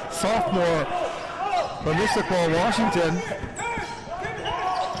 6'5" sophomore from Issaquah, Washington,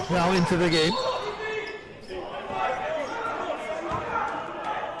 now into the game.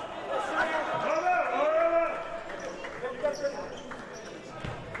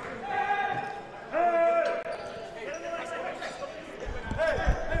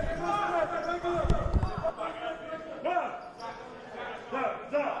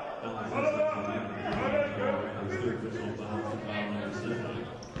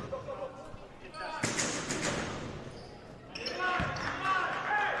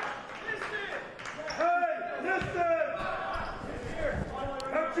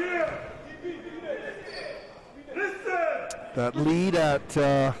 That lead at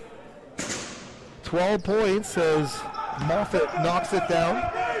 12 points as Moffett knocks it down.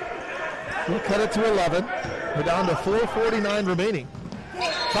 We'll cut it to 11. We're down to 4:49 remaining.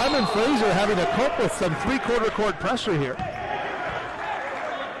 Simon Fraser having to cope with some three-quarter court pressure here.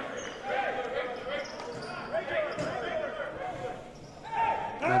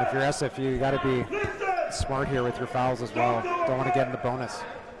 And if you're SFU, you got to be smart here with your fouls as well. Don't want to get in the bonus.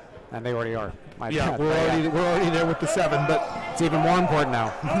 And they already are. Yeah, we're already there with the 7, but it's even more important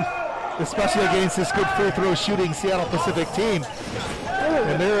now. Especially against this good free throw shooting Seattle Pacific team.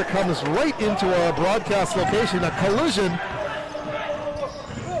 And there it comes right into our broadcast location, a collision.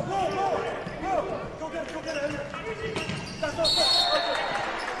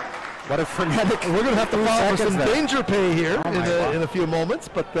 What a frenetic. We're going to have to file for some danger pay here in a few moments,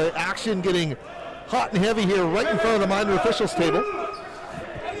 but the action getting hot and heavy here right in front of the minor officials table.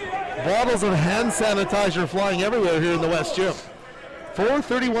 Bottles of hand sanitizer flying everywhere here in the West Gym.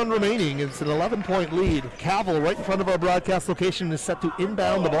 4:31 remaining. It's an 11-point lead. Cavill right in front of our broadcast location is set to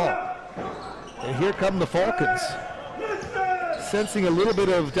inbound the ball. And here come the Falcons. Sensing a little bit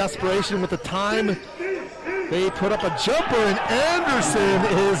of desperation with the time. They put up a jumper, and Anderson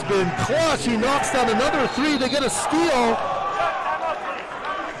has been clutch. He knocks down another 3 to get a steal.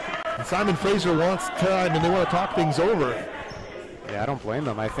 And Simon Fraser wants time, and they want to talk things over. Yeah, I don't blame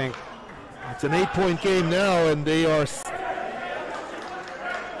them. I think it's an 8-point game now, and they are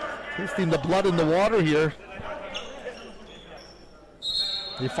tasting the blood in the water here.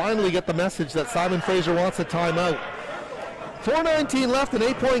 You finally get the message that Simon Fraser wants a timeout. 4:19 left, an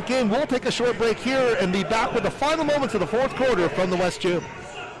 8-point game. We'll take a short break here and be back with the final moments of the fourth quarter from the West Gym.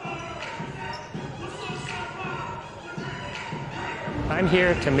 I'm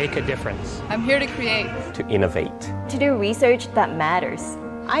here to make a difference. I'm here to create. To innovate. To do research that matters.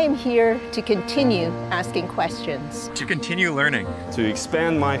 I am here to continue asking questions. To continue learning. To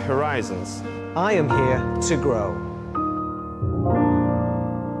expand my horizons. I am here to grow.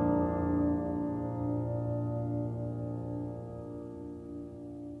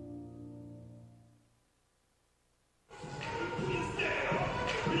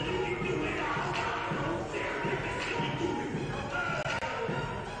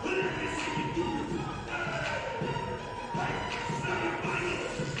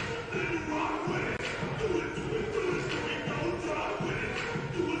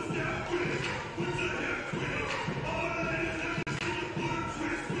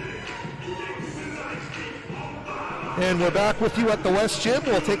 And we're back with you at the West Gym.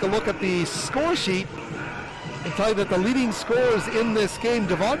 We'll take a look at the score sheet and tell you that the leading scorers in this game,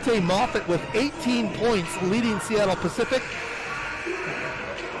 Devontae Moffett with 18 points leading Seattle Pacific.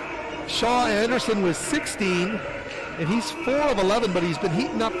 Shaw Anderson with 16, and he's 4 of 11, but he's been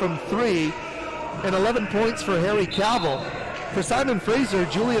heating up from 3, and 11 points for Harry Cavill. For Simon Fraser,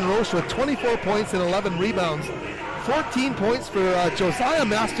 Julian Roche with 24 points and 11 rebounds. 14 points for Josiah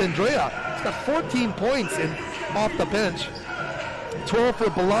Mastandrea. He's got 14 points off the bench. 12 for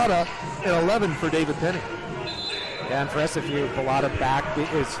Bellata and 11 for David Penny. Yeah, and for SFU, Bellata back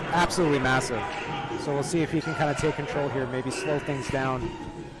is absolutely massive. So we'll see if he can kind of take control here, maybe slow things down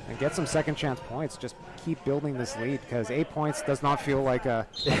and get some second chance points. Just keep building this lead, because 8 points does not feel like a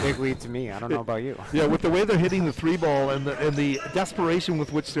big lead to me. I don't know about you. Yeah, with the way they're hitting the 3 ball and the desperation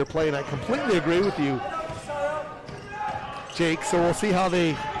with which they're playing, I completely agree with you, Jake. So we'll see how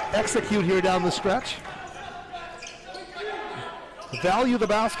they execute here down the stretch. Value the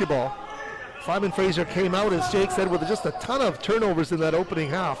basketball. Simon Fraser came out, as Jake said, with just a ton of turnovers in that opening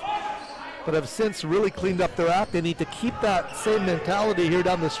half, but have since really cleaned up their act. They need to keep that same mentality here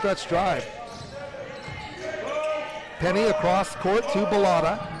down the stretch drive. Penny across court to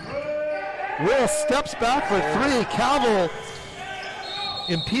Bellotta. Will steps back for 3. Cavill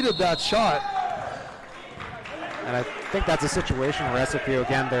impeded that shot. And I think that's a situation where SFU,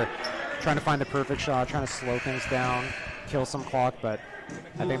 again, they're trying to find the perfect shot, trying to slow things down, kill some clock, but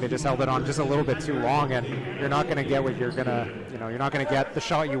I think they just held it on just a little bit too long, and you're not going to get what you're going to, you're not going to get the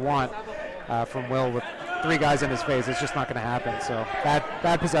shot you want from Will with 3 guys in his face. It's just not going to happen. So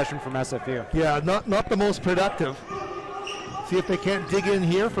bad possession from SFU. Yeah, not the most productive. See if they can't dig in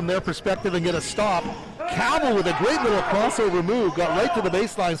here from their perspective and get a stop. Cavill with a great little crossover move, got right to the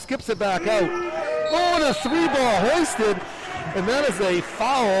baseline, skips it back out. Oh, and a 3 ball hoisted, and that is a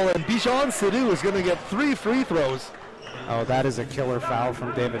foul, and Bijan Sidhu is going to get 3 free throws. Oh, that is a killer foul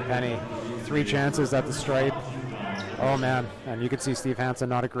from David Penny. 3 chances at the stripe. Oh, man. And you can see Steve Hansen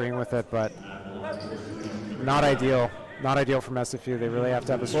not agreeing with it, but not ideal. Not ideal from SFU. They really have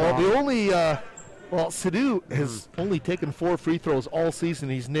to have a strong... Well, the only... Sidhu has only taken 4 free throws all season.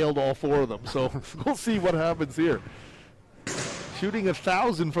 He's nailed all 4 of them. So we'll see what happens here. Shooting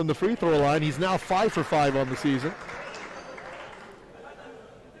 1,000 from the free throw line. He's now 5 for 5 on the season.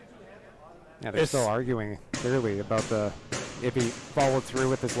 Yeah, they're still arguing clearly about if he followed through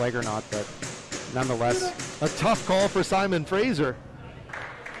with his leg or not, but nonetheless. A tough call for Simon Fraser.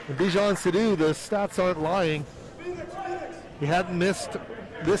 And Bijan Sidhu, the stats aren't lying. He hadn't missed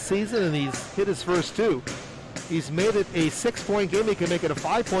this season, and he's hit his first 2. He's made it a 6-point game. He can make it a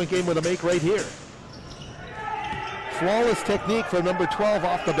 5-point game with a make right here. Flawless technique for number 12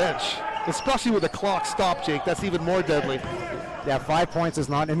 off the bench, especially with the clock stopped, Jake. That's even more deadly. Yeah, 5 points is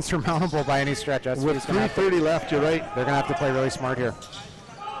not insurmountable by any stretch. That's with 3:30 left, you're right. They're going to have to play really smart here.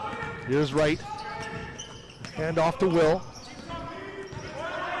 Here's Wright. Hand off to Will.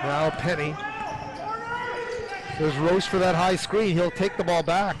 Now Penny. There's Roche for that high screen. He'll take the ball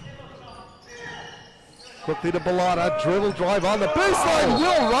back. Quickly to Bellotta. Dribble drive on the baseline.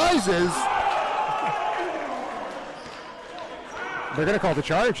 Will rises. They're going to call the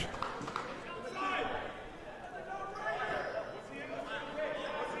charge.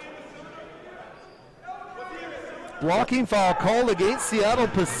 Blocking foul called against Seattle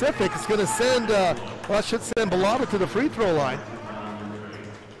Pacific. It's going to send, should send Bellotta to the free throw line.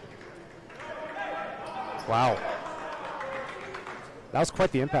 Wow. That was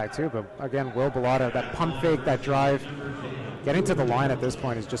quite the impact too, but again, Will Bellotta, that pump fake, that drive, getting to the line at this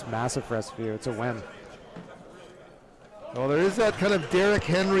point is just massive for SFU. It's a win. Well, there is that kind of Derrick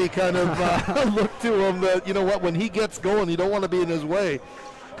Henry kind of look to him that, you know what, when he gets going, you don't want to be in his way.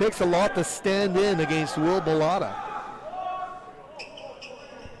 Takes a lot to stand in against Will Bellotta.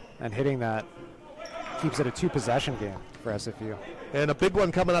 And hitting that keeps it a 2-possession game for SFU. And a big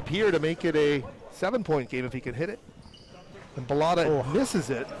one coming up here to make it a 7-point game if he can hit it. And Bellotta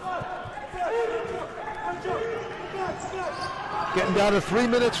misses it. Getting down to 3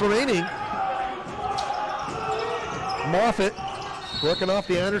 minutes remaining. Moffitt working off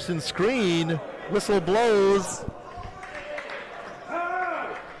the Anderson screen. Whistle blows.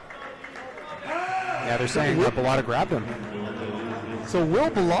 Yeah, they're saying that Bellotta grabbed him. So Will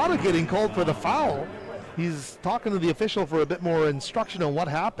Bellotta getting called for the foul. He's talking to the official for a bit more instruction on what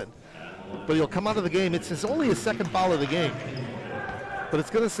happened. But he'll come out of the game. It's only his 2nd foul of the game. But it's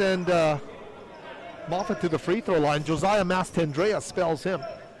going to send Moffitt to the free throw line. Josiah Mastandrea spells him.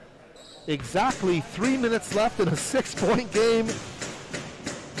 Exactly 3 minutes left in a 6-point game.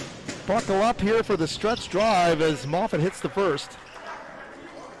 Buckle up here for the stretch drive as Moffitt hits the first.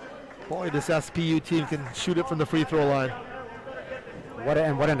 Boy, this SPU team can shoot it from the free throw line. What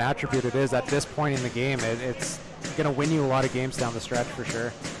an attribute it is at this point in the game. It's going to win you a lot of games down the stretch for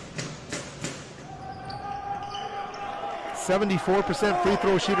sure. 74% free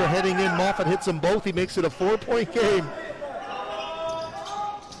throw shooter heading in. Moffitt hits them both. He makes it a 4-point game.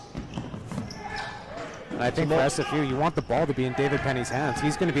 And I think for SFU, you want the ball to be in David Penny's hands.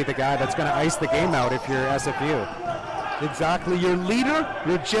 He's going to be the guy that's going to ice the game out if you're SFU. Exactly. Your leader,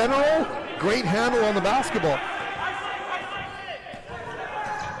 your general, great handle on the basketball.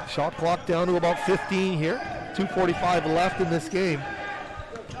 Shot clock down to about 15 here. 2:45 left in this game.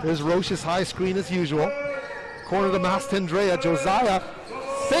 There's Roche's high screen as usual. Corner to Mastandrea. Josiah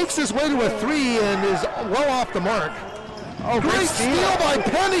fakes his way to a three and is well off the mark. Oh, great steal by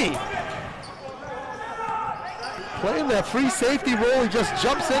Penny. Playing that free safety role, he just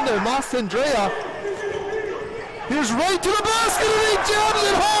jumps in there, Mastandrea. Here's right to the basket and he jams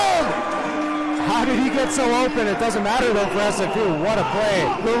it home! How did he get so open? It doesn't matter though for SFU. What a play.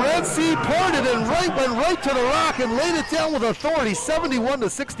 Lorenzi poured it and went right to the rack and laid it down with authority,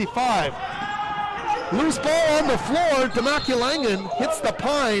 71-65. Loose ball on the floor, Demakulangan hits the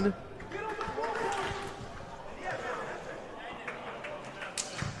pine.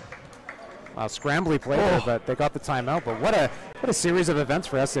 Scrambly play there, but they got the timeout. But what a series of events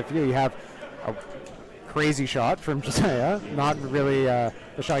for SFU. You have a crazy shot from Josiah, not really the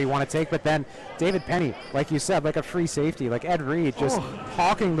shot you want to take, but then David Penny, like you said, like a free safety, like Ed Reed, just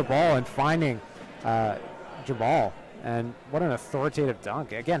hawking the ball and finding Jamal. And what an authoritative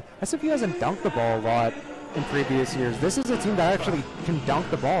dunk. Again, SFU hasn't dunked the ball a lot in previous years. This is a team that actually can dunk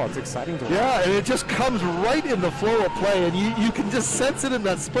the ball. It's exciting to watch. Yeah, and it just comes right in the flow of play, and you can just sense it in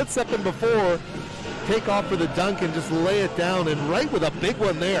that split second before. Take off for the dunk and just lay it down, and right with a big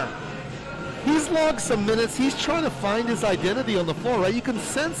one there. He's logged some minutes. He's trying to find his identity on the floor, right? You can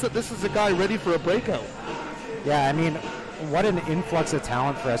sense that this is a guy ready for a breakout. Yeah, I mean, what an influx of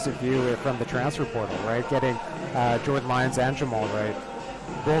talent for SFU from the transfer portal, right? Getting Jordan Lyons and Jamal, right?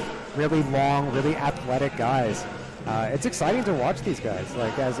 Both really long, really athletic guys. It's exciting to watch these guys.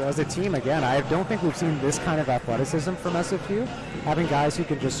 Like as a team, again, I don't think we've seen this kind of athleticism from SFU. Having guys who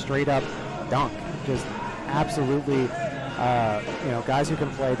can just straight up dunk, just absolutely, guys who can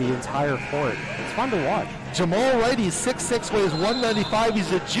play the entire court. It's fun to watch. Jamal Wright, he's 6'6", weighs 195.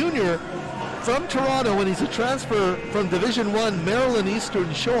 He's a junior from Toronto, and he's a transfer from Division I, Maryland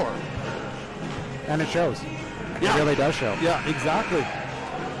Eastern Shore. And it shows. Yeah. It really does show. Yeah, exactly.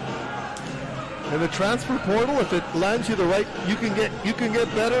 In the transfer portal, if it lands you the right, you can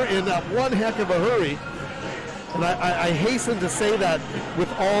get better in one heck of a hurry. And I hasten to say that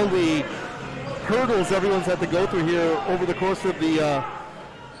with all the hurdles everyone's had to go through here over the course of the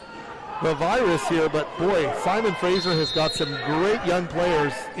virus here, but boy, Simon Fraser has got some great young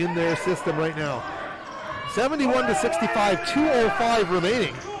players in their system right now. 71-65, 2:05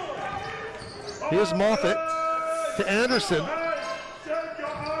 remaining. Here's Moffat to Anderson.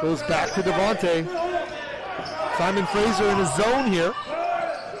 Goes back to Devontae. Simon Fraser in his zone here.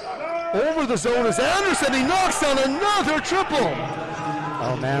 Over the zone is Anderson. He knocks down another triple.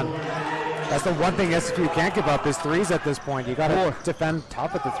 Oh man, that's the one thing SFU can't give up is threes at this point. You got to defend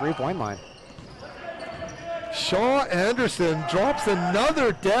tough at the three-point line. Shaw Anderson drops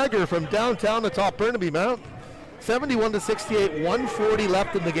another dagger from downtown atop Burnaby Mountain. 71-68, 1:40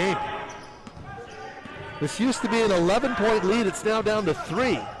 left in the game. This used to be an 11-point lead. It's now down to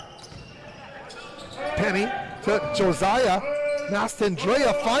 3. Penny to Josiah.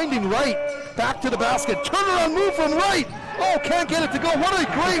 Mastandrea finding Wright. Back to the basket. Turnaround move from Wright. Oh, can't get it to go. What a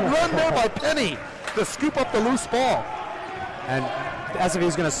great run there by Penny to scoop up the loose ball. And SFU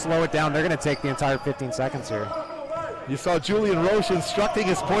is going to slow it down. They're going to take the entire 15 seconds here. You saw Julian Roche instructing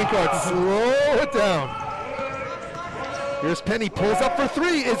his point guard, slow it down. Here's Penny, pulls up for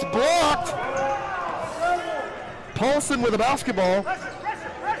 3. It's blocked. Paulson with a basketball.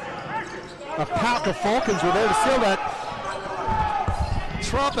 A pack of Falcons were there to seal that.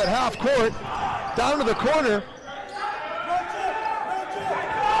 Trump at half court. Down to the corner.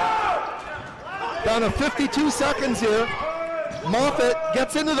 Down to 52 seconds here. Moffat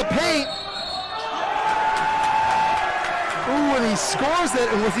gets into the paint. Ooh, and he scores it.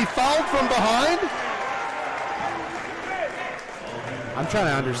 And was he fouled from behind? I'm trying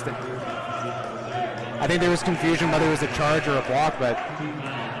to understand. I think there was confusion whether it was a charge or a block, but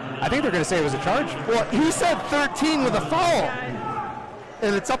I think they're going to say it was a charge. Well, he said 13 with a foul.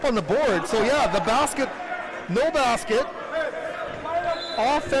 And it's up on the board. So, yeah, the basket, no basket.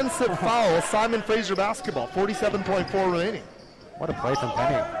 Offensive foul, Simon Fraser basketball, 47.4 remaining. What a play from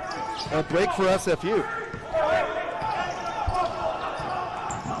Penny. A break for SFU.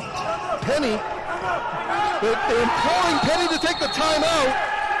 Penny, they're imploring Penny to take the timeout.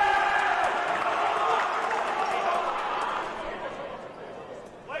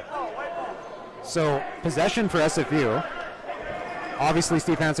 So, possession for SFU. Obviously,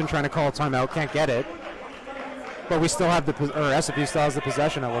 Steve Hansen trying to call a timeout, can't get it. But we still have SFU still has the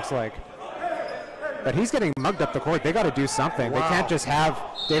possession, it looks like. But he's getting mugged up the court. They got to do something. Wow. They can't just have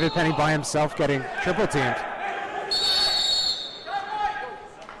David Penny by himself getting triple teamed.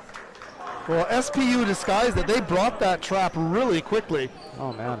 Well, SPU disguised it. They brought that trap really quickly.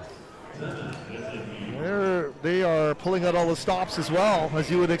 Oh, man. They are pulling out all the stops as well, as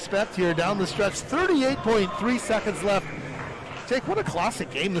you would expect here down the stretch. 38.3 seconds left Jake, what a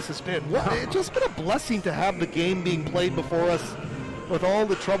classic game this has been. It's just been a blessing to have the game being played before us with all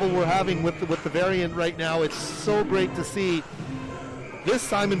the trouble we're having with the variant right now. It's so great to see this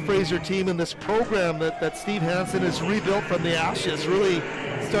Simon Fraser team and this program that Steve Hansen has rebuilt from the ashes really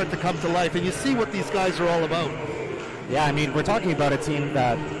start to come to life. And you see what these guys are all about. Yeah, I mean, we're talking about a team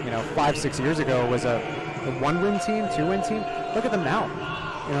that, 5-6 years ago was a 1-win team, 2-win team. Look at them now.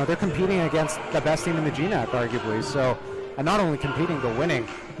 They're competing against the best team in the GNAC, arguably. So, and not only competing, but winning.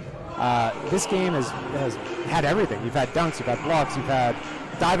 This game has had everything. You've had dunks, you've had blocks, you've had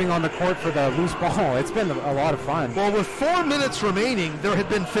diving on the court for the loose ball. It's been a lot of fun. Well, with 4 minutes remaining, there had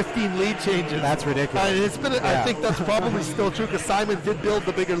been 15 lead changes. That's ridiculous. It's been. I think that's probably still true because Simon did build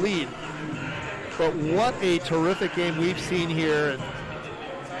the bigger lead. But what a terrific game we've seen here.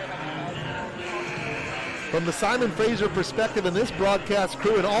 From the Simon Fraser perspective and this broadcast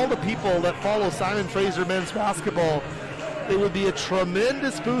crew and all the people that follow Simon Fraser men's basketball, it would be a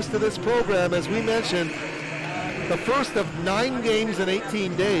tremendous boost to this program. As we mentioned, the first of 9 games in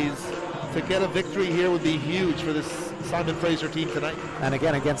 18 days. To get a victory here would be huge for this Simon Fraser team tonight. And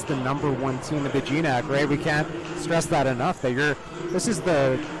again, against the #1 team of the GNAC, right? We can't stress that enough. That this is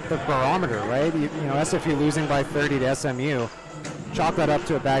the barometer, right? SFU losing by 30 to SMU, chalk that up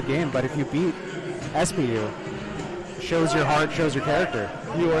to a bad game. But if you beat SBU, shows your heart, shows your character.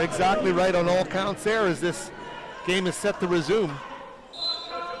 You are exactly right on all counts there as this game is set to resume.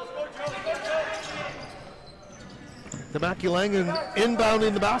 Temaki-Langan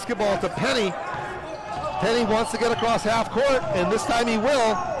inbounding the basketball to Penny. Penny wants to get across half court, and this time he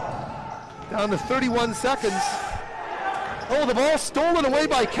will. Down to 31 seconds. Oh, the ball stolen away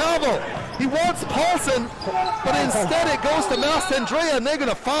by Calvo. He wants Paulson, but instead it goes to Mastandrea, and they're going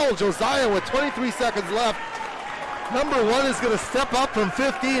to foul Josiah with 23 seconds left. #1 is going to step up from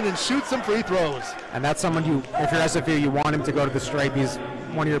 15 and shoot some free throws. And that's someone if you're SFU, you want him to go to the stripe. He's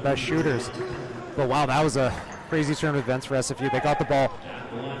one of your best shooters. But wow, that was a crazy turn of events for SFU. They got the ball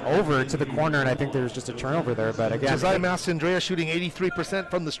over to the corner, and I think there was just a turnover there. But again, Josiah Mastandrea shooting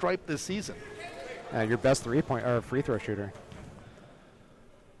 83% from the stripe this season. Your best free throw shooter.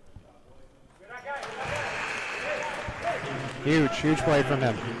 Huge play from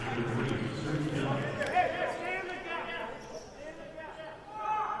him.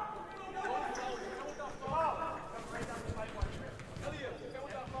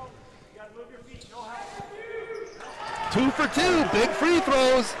 Two for two, big free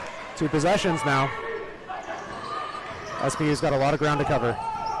throws. 2 possessions now. SBU's got a lot of ground to cover.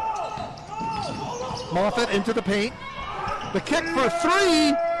 Moffett into the paint. The kick for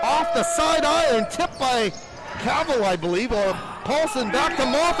 3 off the side iron, tipped by Cavill, I believe, or Paulson back to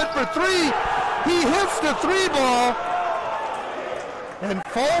Moffett for 3. He hits the 3 ball and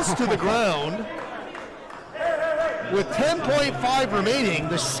falls to the ground. With 10.5 remaining,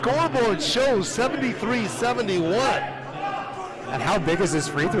 the scoreboard shows 73-71. And how big is this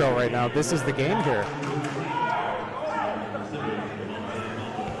free throw right now? This is the game here.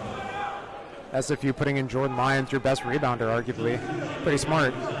 SFU putting in Jordan Lyons, your best rebounder, arguably. Pretty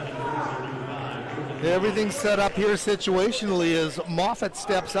smart. Everything's set up here situationally as Moffett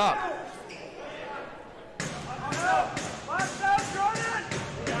steps up.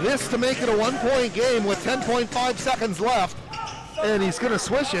 This to make it a 1-point game with 10.5 seconds left, and he's going to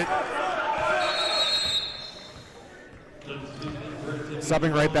swish it.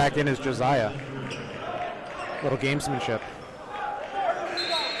 Subbing right back in is Josiah. Little gamesmanship.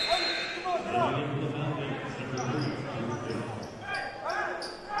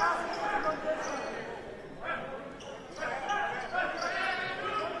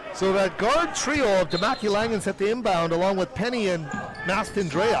 So that guard trio of Temaki-Langan's at the inbound along with Penny and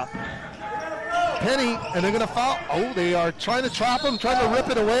Mastandrea. Penny, and they're going to foul. Oh, they are trying to trap him, trying to rip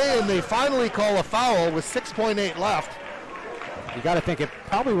it away, and they finally call a foul with 6.8 left. You got to think it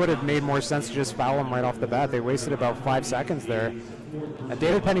probably would have made more sense to just foul him right off the bat. They wasted about 5 seconds there.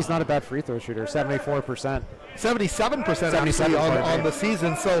 David Penny's not a bad free throw shooter, 74%. 77% actually on the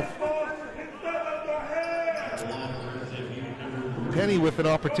season. So Penny with an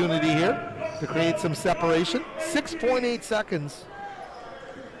opportunity here to create some separation. 6.8 seconds.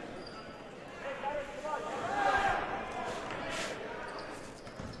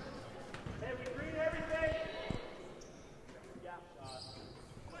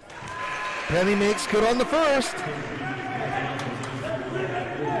 Penny makes good on the first.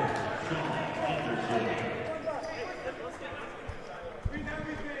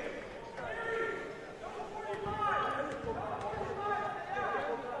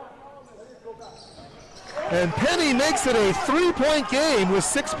 And Penny makes it a 3-point game with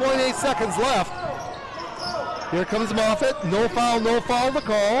 6.8 seconds left. Here comes Moffitt. No foul the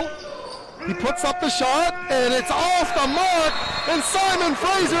call. He puts up the shot, and it's off the mark, and Simon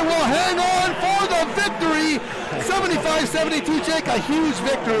Fraser will hang on for the victory. 75-72, Jake, a huge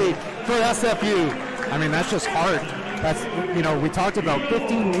victory for SFU. I mean, that's just hard. That's, you know, we talked about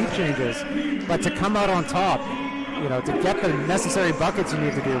 15 lead changes, but to come out on top, you know, to get the necessary buckets you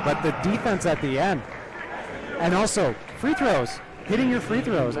need to do, but the defense at the end, and also free throws, hitting your free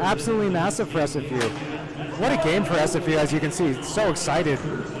throws, absolutely massive for SFU. What a game for SFU, as you can see, so excited.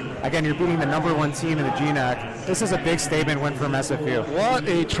 Again, you're beating the #1 team in the GNAC. This is a big statement win from SFU. What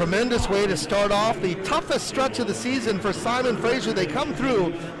a tremendous way to start off the toughest stretch of the season for Simon Fraser. They come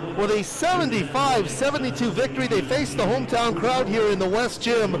through with a 75-72 victory. They face the hometown crowd here in the West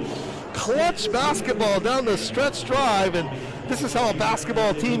Gym. Clutch basketball down the stretch drive, and this is how a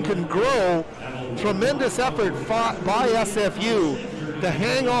basketball team can grow. Tremendous effort by SFU to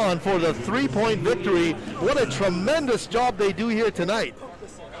hang on for the three-point victory. What a tremendous job they do here tonight.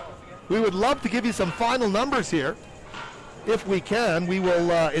 We would love to give you some final numbers here. If we can, we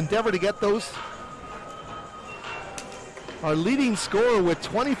will endeavor to get those. Our leading scorer with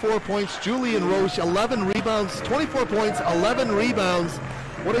 24 points, Julian Roche, 11 rebounds, 24 points, 11 rebounds.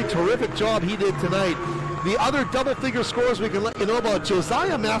 What a terrific job he did tonight. The other double-figure scorers we can let you know about,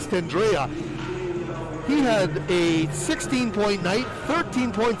 Josiah Mastandrea. He had a 16-point night,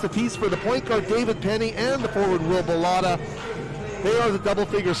 13 points apiece for the point guard David Penny and the forward Will Bellotta. They are the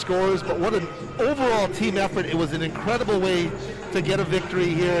double-figure scorers, but what an overall team effort. It was an incredible way to get a victory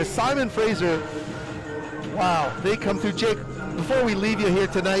here. Simon Fraser, wow, they come through. Jake, before we leave you here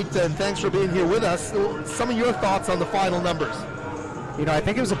tonight, and thanks for being here with us, some of your thoughts on the final numbers. You know, I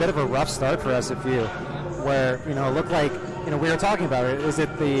think it was a bit of a rough start for SFU, where, you know, it looked like, you know, we were talking about it. Is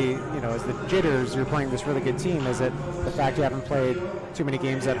it the, you know, is the jitters, you're playing this really good team? Is it the fact you haven't played too many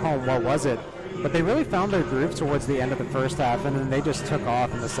games at home? What was it? But they really found their groove towards the end of the first half, and then they just took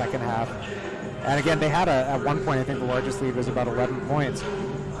off in the second half. And again, they had at one point, I think the largest lead was about 11 points,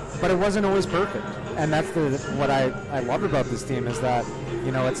 but it wasn't always perfect. And that's what I love about this team, is that,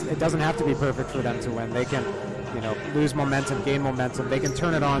 you know, it doesn't have to be perfect for them to win. They can, you know, lose momentum, gain momentum. They can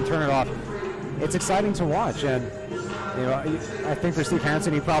turn it on, turn it off. It's exciting to watch. And, you know, I think for Steve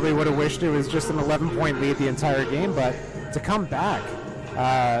Hansen, he probably would have wished it was just an 11-point lead the entire game, but to come back,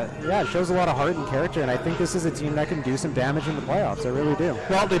 yeah, it shows a lot of heart and character, and I think this is a team that can do some damage in the playoffs. I really do.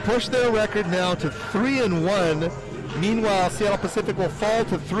 Well, they pushed their record now to 3-1. Meanwhile, Seattle Pacific will fall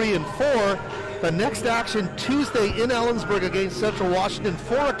to 3-4. The next action Tuesday in Ellensburg against Central Washington,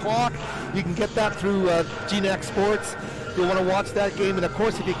 4 o'clock. You can get that through GNAC Sports. You'll want to watch that game. And of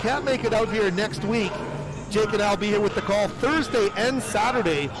course, if you can't make it out here next week, Jake and I will be here with the call Thursday and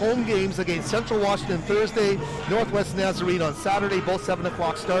Saturday. Home games against Central Washington Thursday, Northwest Nazarene on Saturday, both 7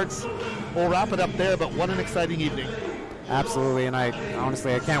 o'clock starts. We'll wrap it up there, but what an exciting evening. Absolutely, and I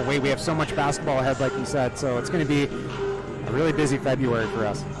can't wait. We have so much basketball ahead, like you said, so it's going to be a really busy February for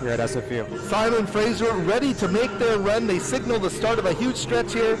us here at SFU. Simon Fraser ready to make their run. They signal the start of a huge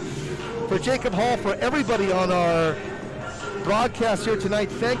stretch here. For Jacob Hall, for everybody on our broadcast here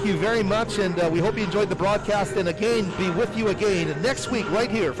tonight, thank you very much, and we hope you enjoyed the broadcast, and again, be with you again next week right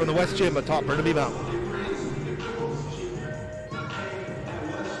here from the West Gym atop Burnaby Mountain.